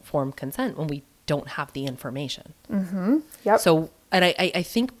informed consent when we don't have the information? Yep. So, and I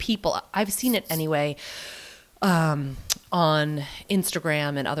think people, I've seen it anyway, on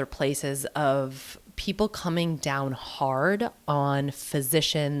Instagram and other places of people coming down hard on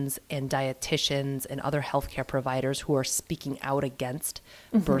physicians and dietitians and other healthcare providers who are speaking out against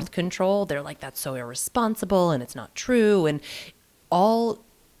birth control. They're like, that's so irresponsible and it's not true. And all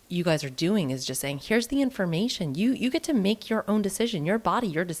you guys are doing is just saying, here's the information. You get to make your own decision, your body,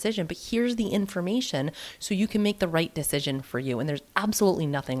 your decision, but here's the information so you can make the right decision for you. And there's absolutely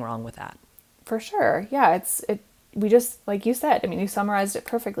nothing wrong with that. For sure. Yeah, we just, like you said, I mean, you summarized it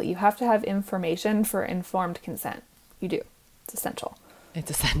perfectly. You have to have information for informed consent. You do. It's essential. It's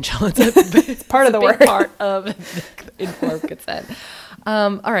essential. It's part of the work. Part of informed consent.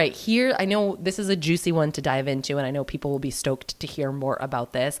 All right, here, I know this is a juicy one to dive into, and I know people will be stoked to hear more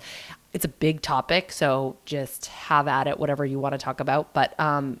about this. It's a big topic, so just have at it, whatever you want to talk about. But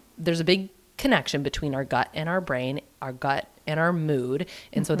there's a big connection between our gut and our brain, our gut and our mood.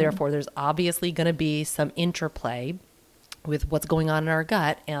 And so therefore, there's obviously going to be some interplay with what's going on in our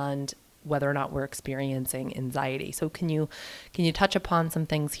gut and whether or not we're experiencing anxiety. So can you touch upon some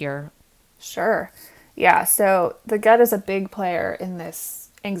things here? Sure. Yeah. So the gut is a big player in this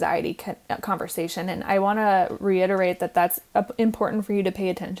anxiety conversation. And I want to reiterate that that's important for you to pay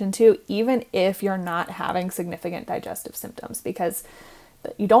attention to, even if you're not having significant digestive symptoms, because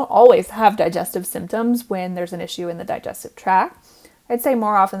you don't always have digestive symptoms when there's an issue in the digestive tract. I'd say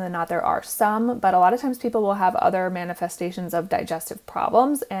more often than not there are some, but a lot of times people will have other manifestations of digestive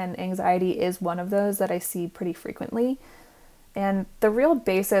problems, and anxiety is one of those that I see pretty frequently. And the real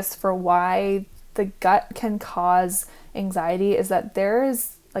basis for why the gut can cause anxiety is that there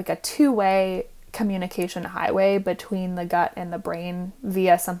is like a two-way communication highway between the gut and the brain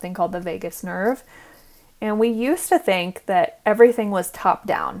via something called the vagus nerve. And we used to think that everything was top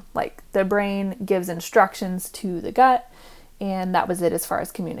down, like the brain gives instructions to the gut, and that was it as far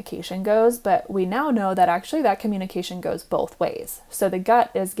as communication goes. But we now know that actually that communication goes both ways. So the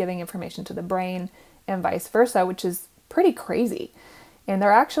gut is giving information to the brain and vice versa, which is pretty crazy. And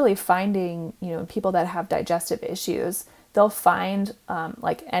they're actually finding, people that have digestive issues, they'll find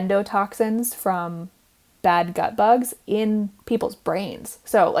like endotoxins from bad gut bugs in people's brains.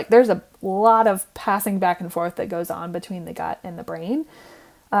 So like there's a lot of passing back and forth that goes on between the gut and the brain.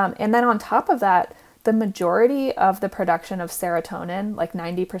 And then on top of that, the majority of the production of serotonin, like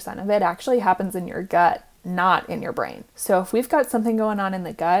 90% of it, actually happens in your gut, not in your brain. So if we've got something going on in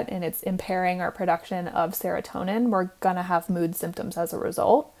the gut and it's impairing our production of serotonin, we're going to have mood symptoms as a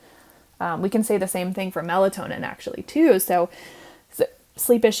result. We can say the same thing for melatonin actually too. So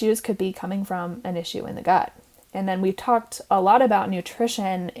sleep issues could be coming from an issue in the gut. And then we've talked a lot about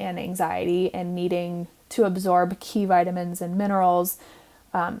nutrition and anxiety and needing to absorb key vitamins and minerals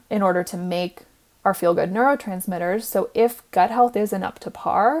in order to make our feel-good neurotransmitters. So if gut health isn't up to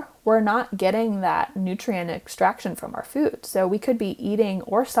par, we're not getting that nutrient extraction from our food. So we could be eating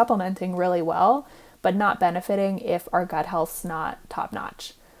or supplementing really well, but not benefiting if our gut health's not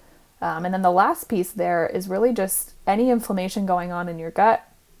top-notch. And then the last piece there is really just any inflammation going on in your gut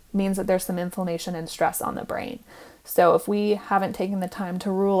means that there's some inflammation and stress on the brain. So if we haven't taken the time to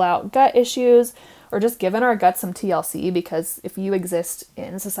rule out gut issues or just given our gut some TLC, because if you exist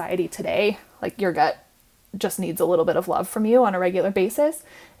in society today, like your gut just needs a little bit of love from you on a regular basis.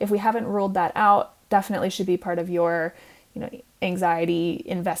 If we haven't ruled that out, definitely should be part of your, anxiety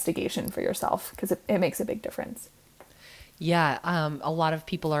investigation for yourself, because it makes a big difference. Yeah, a lot of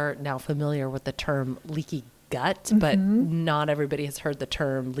people are now familiar with the term leaky gut, but not everybody has heard the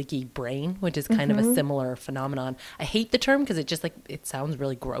term leaky brain, which is kind of a similar phenomenon. I hate the term because it sounds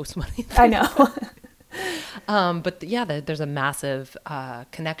really gross when I know. But yeah, there's a massive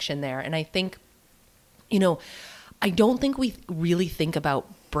connection there. And I think, I don't think we really think about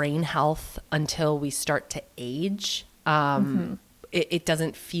brain health until we start to age. It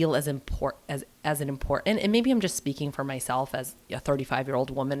doesn't feel as important as an important, and maybe I'm just speaking for myself as a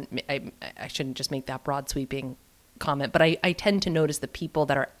 35-year-old woman. I shouldn't just make that broad sweeping comment, but I tend to notice the people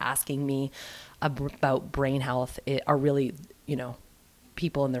that are asking me about brain health are really,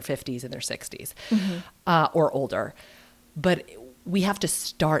 people in their 50s and their 60s or older. But we have to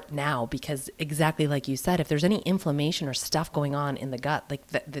start now, because exactly like you said, if there's any inflammation or stuff going on in the gut, like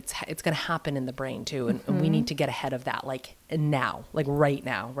it's going to happen in the brain too. And we need to get ahead of that, like now, like right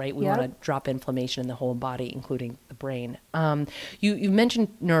now, right? We want to drop inflammation in the whole body, including the brain. You mentioned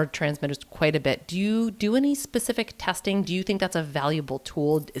neurotransmitters quite a bit. Do you do any specific testing? Do you think that's a valuable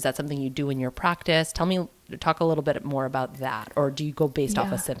tool? Is that something you do in your practice? Talk a little bit more about that. Or do you go based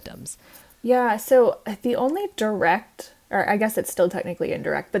off of symptoms? Yeah. So the only direct, or I guess it's still technically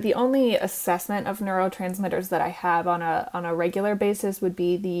indirect, but the only assessment of neurotransmitters that I have on a regular basis would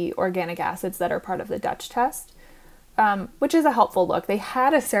be the organic acids that are part of the Dutch test. which is a helpful look. They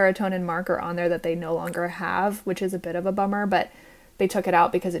had a serotonin marker on there that they no longer have, which is a bit of a bummer, but they took it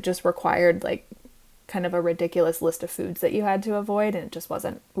out because it just required like kind of a ridiculous list of foods that you had to avoid, and it just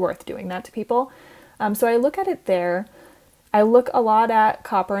wasn't worth doing that to people. So I look at it there. I look a lot at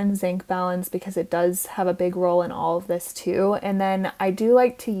copper and zinc balance because it does have a big role in all of this too. And then I do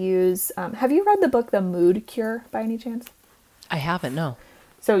like to use, have you read the book The Mood Cure by any chance? I haven't, no.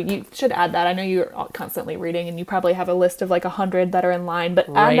 So you should add that. I know you're constantly reading and you probably have a list of like 100 that are in line, but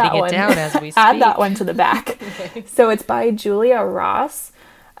add that one. Down as we speak. Add that one to the back. So it's by Julia Ross.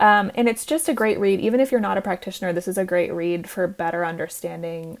 And it's just a great read. Even if you're not a practitioner, this is a great read for better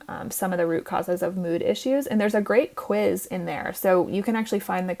understanding some of the root causes of mood issues. And there's a great quiz in there. So you can actually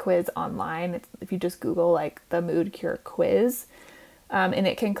find the quiz online if you just Google like the Mood Cure quiz. And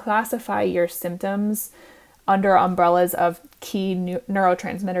it can classify your symptoms under umbrellas of key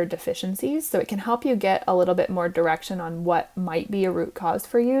neurotransmitter deficiencies. So it can help you get a little bit more direction on what might be a root cause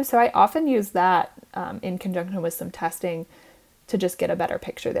for you. So I often use that in conjunction with some testing to just get a better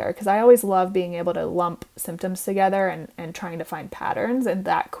picture there. Because I always love being able to lump symptoms together and trying to find patterns. And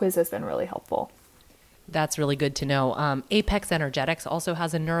that quiz has been really helpful. That's really good to know. Apex Energetics also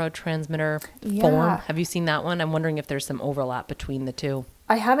has a neurotransmitter form. Have you seen that one? I'm wondering if there's some overlap between the two.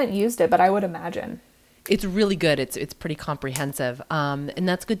 I haven't used it, but I would imagine. It's really good. It's pretty comprehensive. And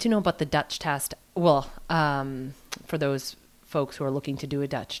that's good to know about the Dutch test. Well, for those folks who are looking to do a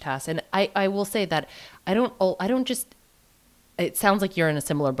Dutch test. And I will say that I don't just, it sounds like you're in a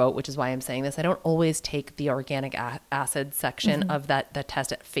similar boat, which is why I'm saying this. I don't always take the organic acid section of that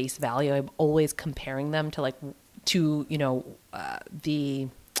test at face value. I'm always comparing them to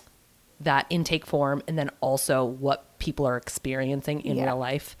that intake form, and then also what people are experiencing in real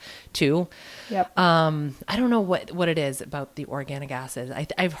life too. Yep. I don't know what it is about the organic acid.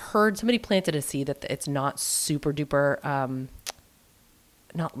 I've heard somebody planted a seed that it's not super duper,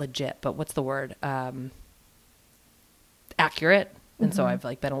 not legit, but what's the word? Accurate. And so I've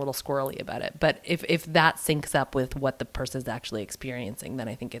been a little squirrely about it. But if that syncs up with what the person's actually experiencing, then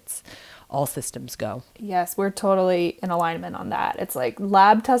I think it's all systems go. Yes, we're totally in alignment on that. It's like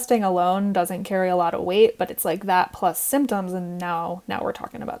lab testing alone doesn't carry a lot of weight, but it's like that plus symptoms, and now we're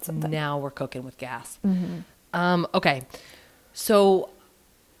talking about something. Now we're cooking with gas. Okay. So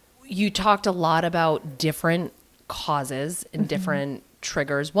you talked a lot about different causes and different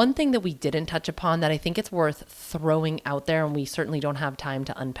triggers. One thing that we didn't touch upon that I think it's worth throwing out there, and we certainly don't have time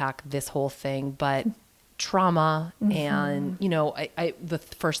to unpack this whole thing, but trauma and, the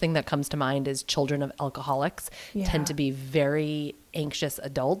first thing that comes to mind is children of alcoholics tend to be very anxious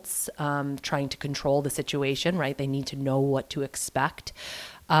adults, trying to control the situation, right? They need to know what to expect.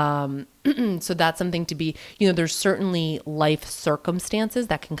 So that's something to be, there's certainly life circumstances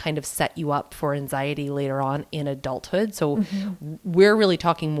that can kind of set you up for anxiety later on in adulthood. So we're really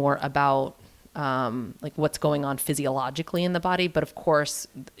talking more about, what's going on physiologically in the body. But of course,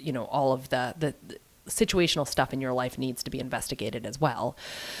 all of the situational stuff in your life needs to be investigated as well.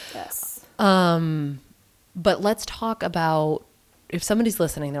 Yes. But let's talk about, if somebody's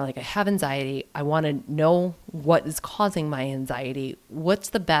listening, they're like, I have anxiety. I want to know what is causing my anxiety. What's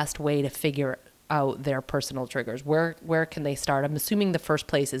the best way to figure out their personal triggers? Where can they start? I'm assuming the first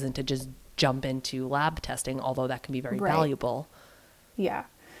place isn't to just jump into lab testing, although that can be very valuable. Yeah.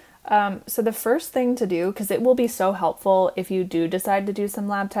 So the first thing to do, because it will be so helpful if you do decide to do some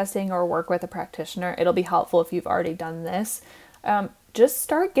lab testing or work with a practitioner, it'll be helpful if you've already done this. Just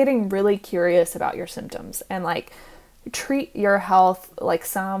start getting really curious about your symptoms and treat your health like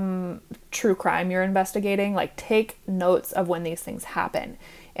some true crime you're investigating. Take notes of when these things happen.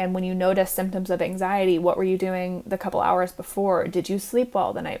 And when you notice symptoms of anxiety, what were you doing the couple hours before? Did you sleep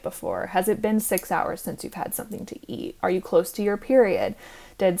well the night before? Has it been 6 hours since you've had something to eat? Are you close to your period?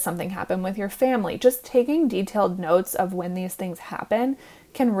 Did something happen with your family? Just taking detailed notes of when these things happen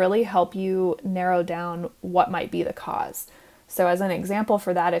can really help you narrow down what might be the cause. So as an example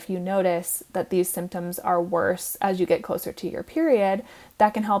for that, if you notice that these symptoms are worse as you get closer to your period,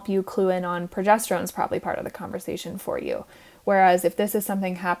 that can help you clue in on progesterone is probably part of the conversation for you. Whereas if this is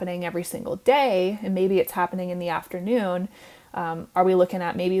something happening every single day, and maybe it's happening in the afternoon, are we looking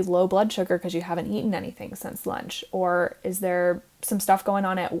at maybe low blood sugar because you haven't eaten anything since lunch? Or is there some stuff going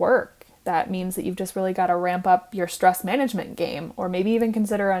on at work that means that you've just really got to ramp up your stress management game, or maybe even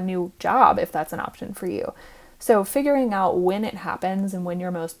consider a new job if that's an option for you? So figuring out when it happens and when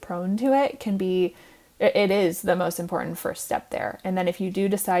you're most prone to it it is the most important first step there. And then if you do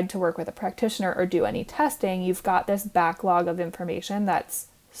decide to work with a practitioner or do any testing, you've got this backlog of information that's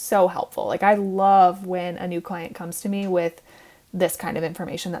so helpful. I love when a new client comes to me with this kind of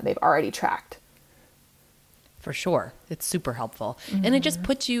information that they've already tracked. For sure. It's super helpful. And it just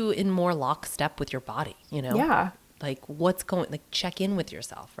puts you in more lockstep with your body, you know? Yeah. Like check in with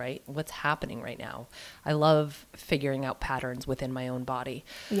yourself, right? What's happening right now? I love figuring out patterns within my own body.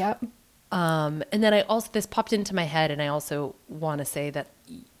 Yep. And then this popped into my head, and I also want to say that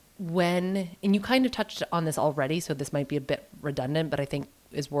and you kind of touched on this already, so this might be a bit redundant, but I think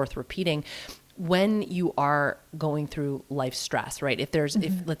is worth repeating. When you are going through life stress, right? If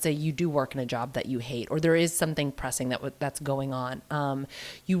let's say you do work in a job that you hate, or there is something pressing that's going on,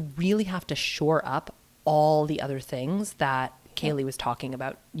 you really have to shore up all the other things that Kaely was talking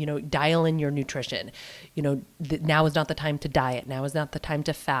about. You know, dial in your nutrition. You know, now is not the time to diet. Now is not the time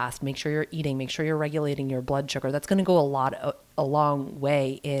to fast. Make sure you're eating. Make sure you're regulating your blood sugar. That's going to go a long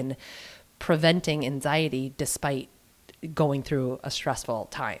way in preventing anxiety despite going through a stressful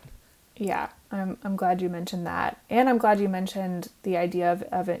time. Yeah, I'm glad you mentioned that. And I'm glad you mentioned the idea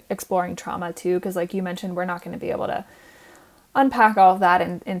of exploring trauma too, because like you mentioned, we're not going to be able to unpack all of that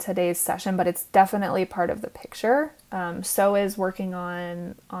in today's session, but it's definitely part of the picture. So is working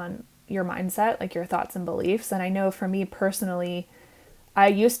on your mindset, like your thoughts and beliefs. And I know for me personally, I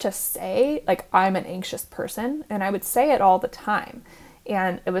used to say like I'm an anxious person, and I would say it all the time.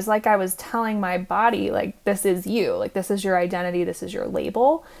 And it was like I was telling my body, like, this is you, like, this is your identity, this is your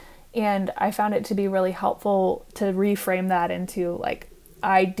label. And I found it to be really helpful to reframe that into like,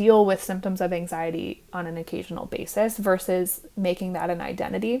 I deal with symptoms of anxiety on an occasional basis versus making that an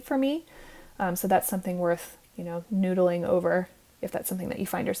identity for me. So that's something worth, noodling over if that's something that you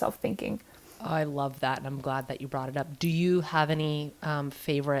find yourself thinking. Oh, I love that. And I'm glad that you brought it up. Do you have any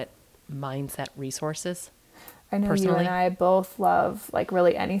favorite mindset resources? I know personally? You and I both love like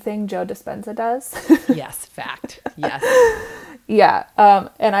really anything Joe Dispenza does. Yes, fact. Yes. Yeah.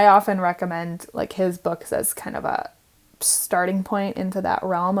 And I often recommend like his books as kind of a starting point into that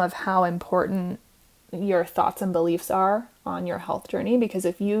realm of how important your thoughts and beliefs are on your health journey. Because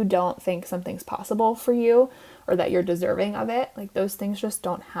if you don't think something's possible for you or that you're deserving of it, like those things just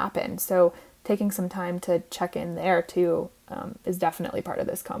don't happen. So taking some time to check in there too is definitely part of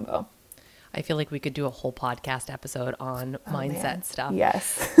this combo. I feel like we could do a whole podcast episode on mindset stuff.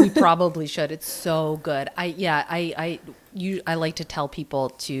 Yes. We probably should. It's so good. I like to tell people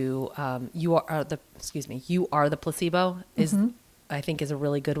to, you are the placebo is, I think is a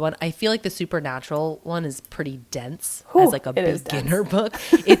really good one. I feel like the supernatural one is pretty dense as like a beginner book.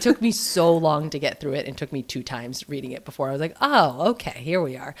 It took me so long to get through it. It took me 2 times reading it before I was like, oh, okay, here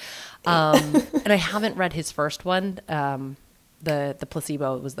we are. And I haven't read his first one. The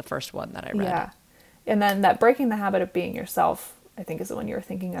placebo was the first one that I read. Yeah. And then that breaking the habit of being yourself, I think is the one you were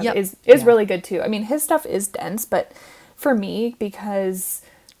thinking of, Yep. is really good too. I mean, his stuff is dense, but for me, because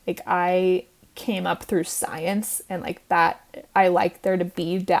like I came up through science and like that, I like there to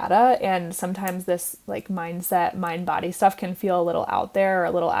be data, and sometimes this like mindset, mind body stuff can feel a little out there or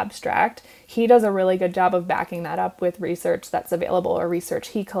a little abstract. He does a really good job of backing that up with research that's available or research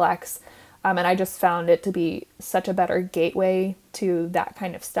he collects. And I just found it to be such a better gateway to that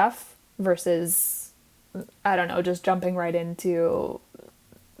kind of stuff versus, I don't know, just jumping right into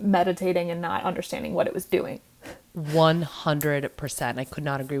meditating and not understanding what it was doing. 100%. I could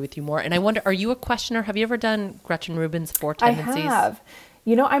not agree with you more. And I wonder, are you a questioner? Have you ever done Gretchen Rubin's 4 Tendencies? I have.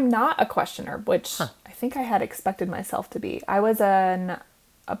 I'm not a questioner, which I think I had expected myself to be. I was an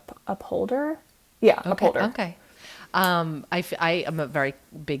upholder. Yeah, Okay. upholder. Okay. I am a very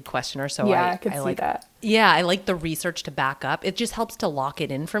big questioner, so I could see that. Yeah, I like the research to back up. It just helps to lock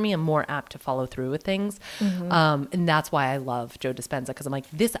it in for me. I'm more apt to follow through with things. And that's why I love Joe Dispenza, because I'm like,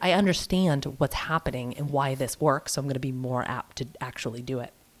 I understand what's happening and why this works, so I'm going to be more apt to actually do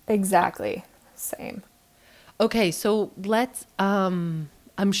it. Exactly. Same. Okay, so let's, I'm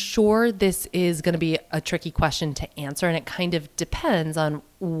sure this is going to be a tricky question to answer, and it kind of depends on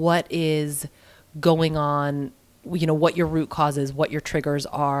what is going on, what your root cause is, what your triggers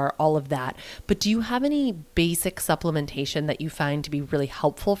are, all of that. But do you have any basic supplementation that you find to be really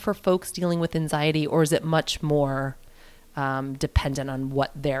helpful for folks dealing with anxiety, or is it much more dependent on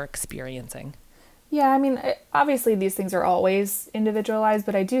what they're experiencing? Yeah, I mean, obviously these things are always individualized,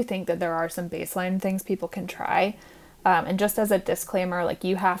 but I do think that there are some baseline things people can try. And just as a disclaimer, like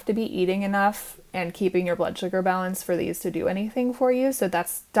you have to be eating enough and keeping your blood sugar balance for these to do anything for you. So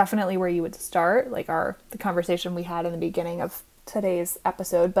that's definitely where you would start, like the conversation we had in the beginning of today's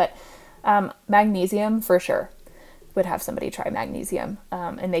episode. But magnesium, for sure, would have somebody try magnesium.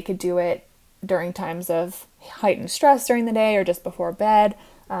 And they could do it during times of heightened stress during the day or just before bed.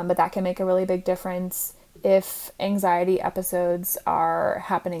 But that can make a really big difference. If anxiety episodes are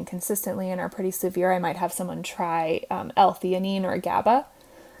happening consistently and are pretty severe, I might have someone try L-theanine or GABA.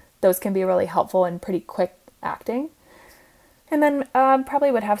 Those can be really helpful and pretty quick acting. And then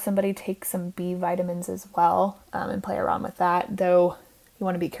probably would have somebody take some B vitamins as well, and play around with that, though you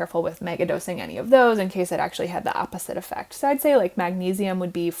want to be careful with megadosing any of those in case it actually had the opposite effect. So I'd say like magnesium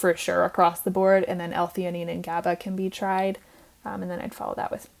would be for sure across the board, and then L-theanine and GABA can be tried. And then I'd follow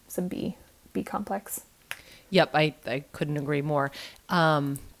that with some B complex. Yep, I couldn't agree more.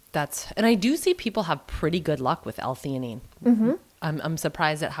 And I do see people have pretty good luck with L-theanine. Mm-hmm. I'm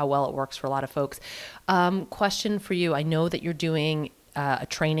surprised at how well it works for a lot of folks. Question for you. I know that you're doing a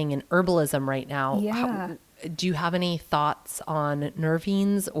training in herbalism right now. Yeah. Do you have any thoughts on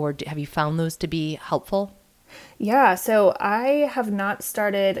nervines, or have you found those to be helpful? Yeah, so I have not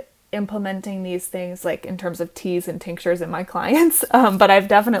started implementing these things like in terms of teas and tinctures in my clients, but I've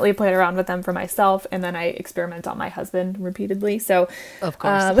definitely played around with them for myself, and then I experiment on my husband repeatedly. So, of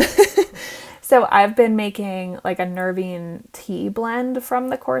course. So I've been making like a nervine tea blend from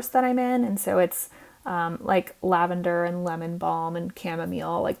the course that I'm in, and so it's like lavender and lemon balm and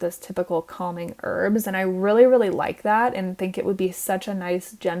chamomile, like those typical calming herbs. And I really, really like that and think it would be such a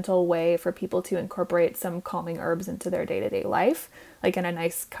nice, gentle way for people to incorporate some calming herbs into their day-to-day life, like in a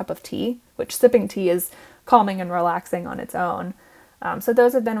nice cup of tea, which sipping tea is calming and relaxing on its own. So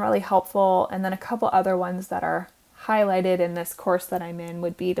those have been really helpful. And then a couple other ones that are highlighted in this course that I'm in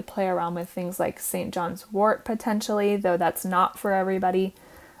would be to play around with things like St. John's wort potentially, though that's not for everybody.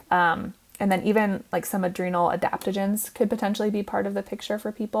 And then even like some adrenal adaptogens could potentially be part of the picture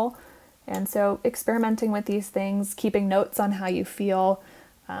for people. And so experimenting with these things, keeping notes on how you feel,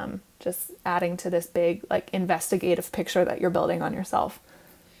 just adding to this big like investigative picture that you're building on yourself.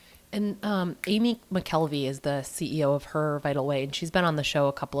 And Amy McKelvey is the CEO of Her Vital Way, and she's been on the show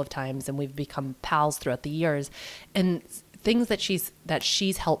a couple of times, and we've become pals throughout the years. And things that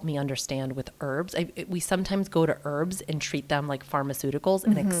she's helped me understand with herbs. We sometimes go to herbs and treat them like pharmaceuticals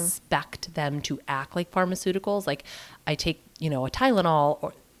and expect them to act like pharmaceuticals. Like I take, a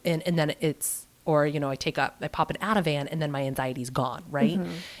Tylenol and then I pop an Ativan and then my anxiety's gone. Right.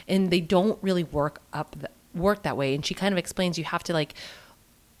 Mm-hmm. And they don't really work that way. And she kind of explains you have to like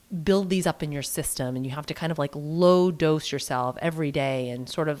build these up in your system, and you have to kind of like low dose yourself every day and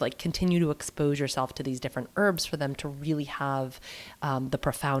sort of like continue to expose yourself to these different herbs for them to really have the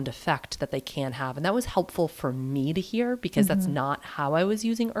profound effect that they can have. And that was helpful for me to hear because that's not how I was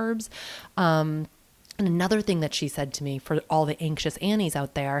using herbs. And another thing that she said to me, for all the anxious Annies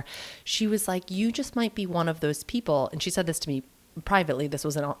out there, she was like, you just might be one of those people. And she said this to me privately. This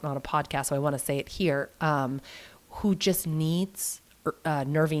was not a podcast, so I want to say it here, who just needs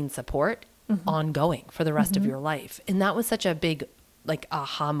nervine support ongoing for the rest of your life. And that was such a big like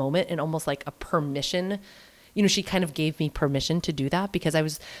aha moment, and almost like a permission. She kind of gave me permission to do that because I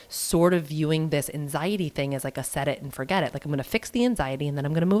was sort of viewing this anxiety thing as like a set it and forget it. Like I'm going to fix the anxiety and then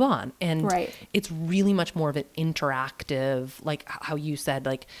I'm going to move on. And It's really much more of an interactive, like how you said,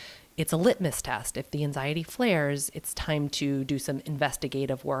 like it's a litmus test. If the anxiety flares, it's time to do some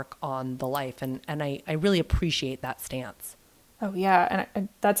investigative work on the life. And I really appreciate that stance. Oh yeah, and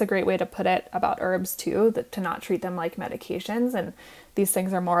that's a great way to put it about herbs too, that to not treat them like medications, and these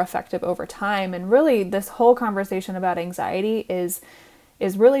things are more effective over time. And really this whole conversation about anxiety is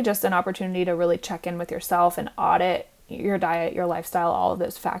really just an opportunity to really check in with yourself and audit your diet, your lifestyle, all of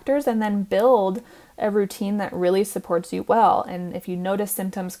those factors, and then build a routine that really supports you well. And if you notice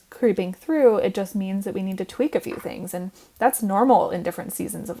symptoms creeping through, it just means that we need to tweak a few things. And that's normal in different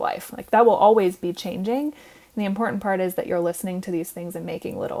seasons of life. Like that will always be changing. And the important part is that you're listening to these things and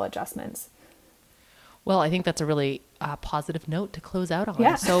making little adjustments. Well, I think that's a really positive note to close out on.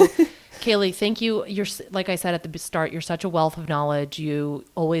 Yeah. So, Kaely, thank you. You're, like I said at the start, you're such a wealth of knowledge. You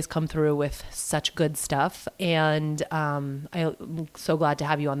always come through with such good stuff. And I'm so glad to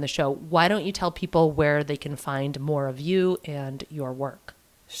have you on the show. Why don't you tell people where they can find more of you and your work?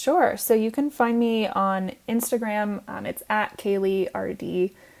 Sure. So you can find me on Instagram. It's at Kaely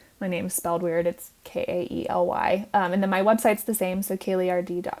RD. My name's spelled weird. It's Kaely. And then my website's the same, so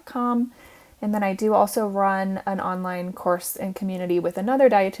KaelyRD.com. And then I do also run an online course and community with another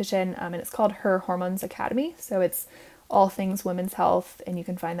dietitian, and it's called Her Hormones Academy. So it's all things women's health, and you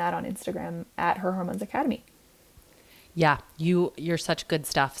can find that on Instagram at Her Hormones Academy. Yeah, you're such good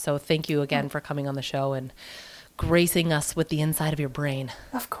stuff. So thank you again for coming on the show and gracing us with the inside of your brain.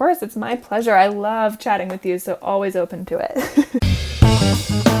 Of course, it's my pleasure. I love chatting with you, so always open to it.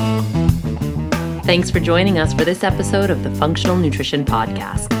 Thanks for joining us for this episode of the Functional Nutrition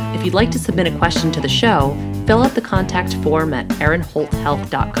Podcast. If you'd like to submit a question to the show, fill out the contact form at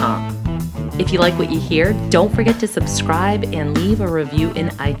erinholthealth.com. If you like what you hear, don't forget to subscribe and leave a review in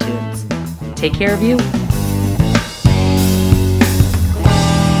iTunes. Take care of you.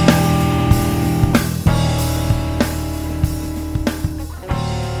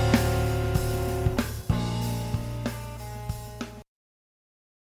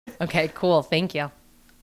 Okay, cool. Thank you.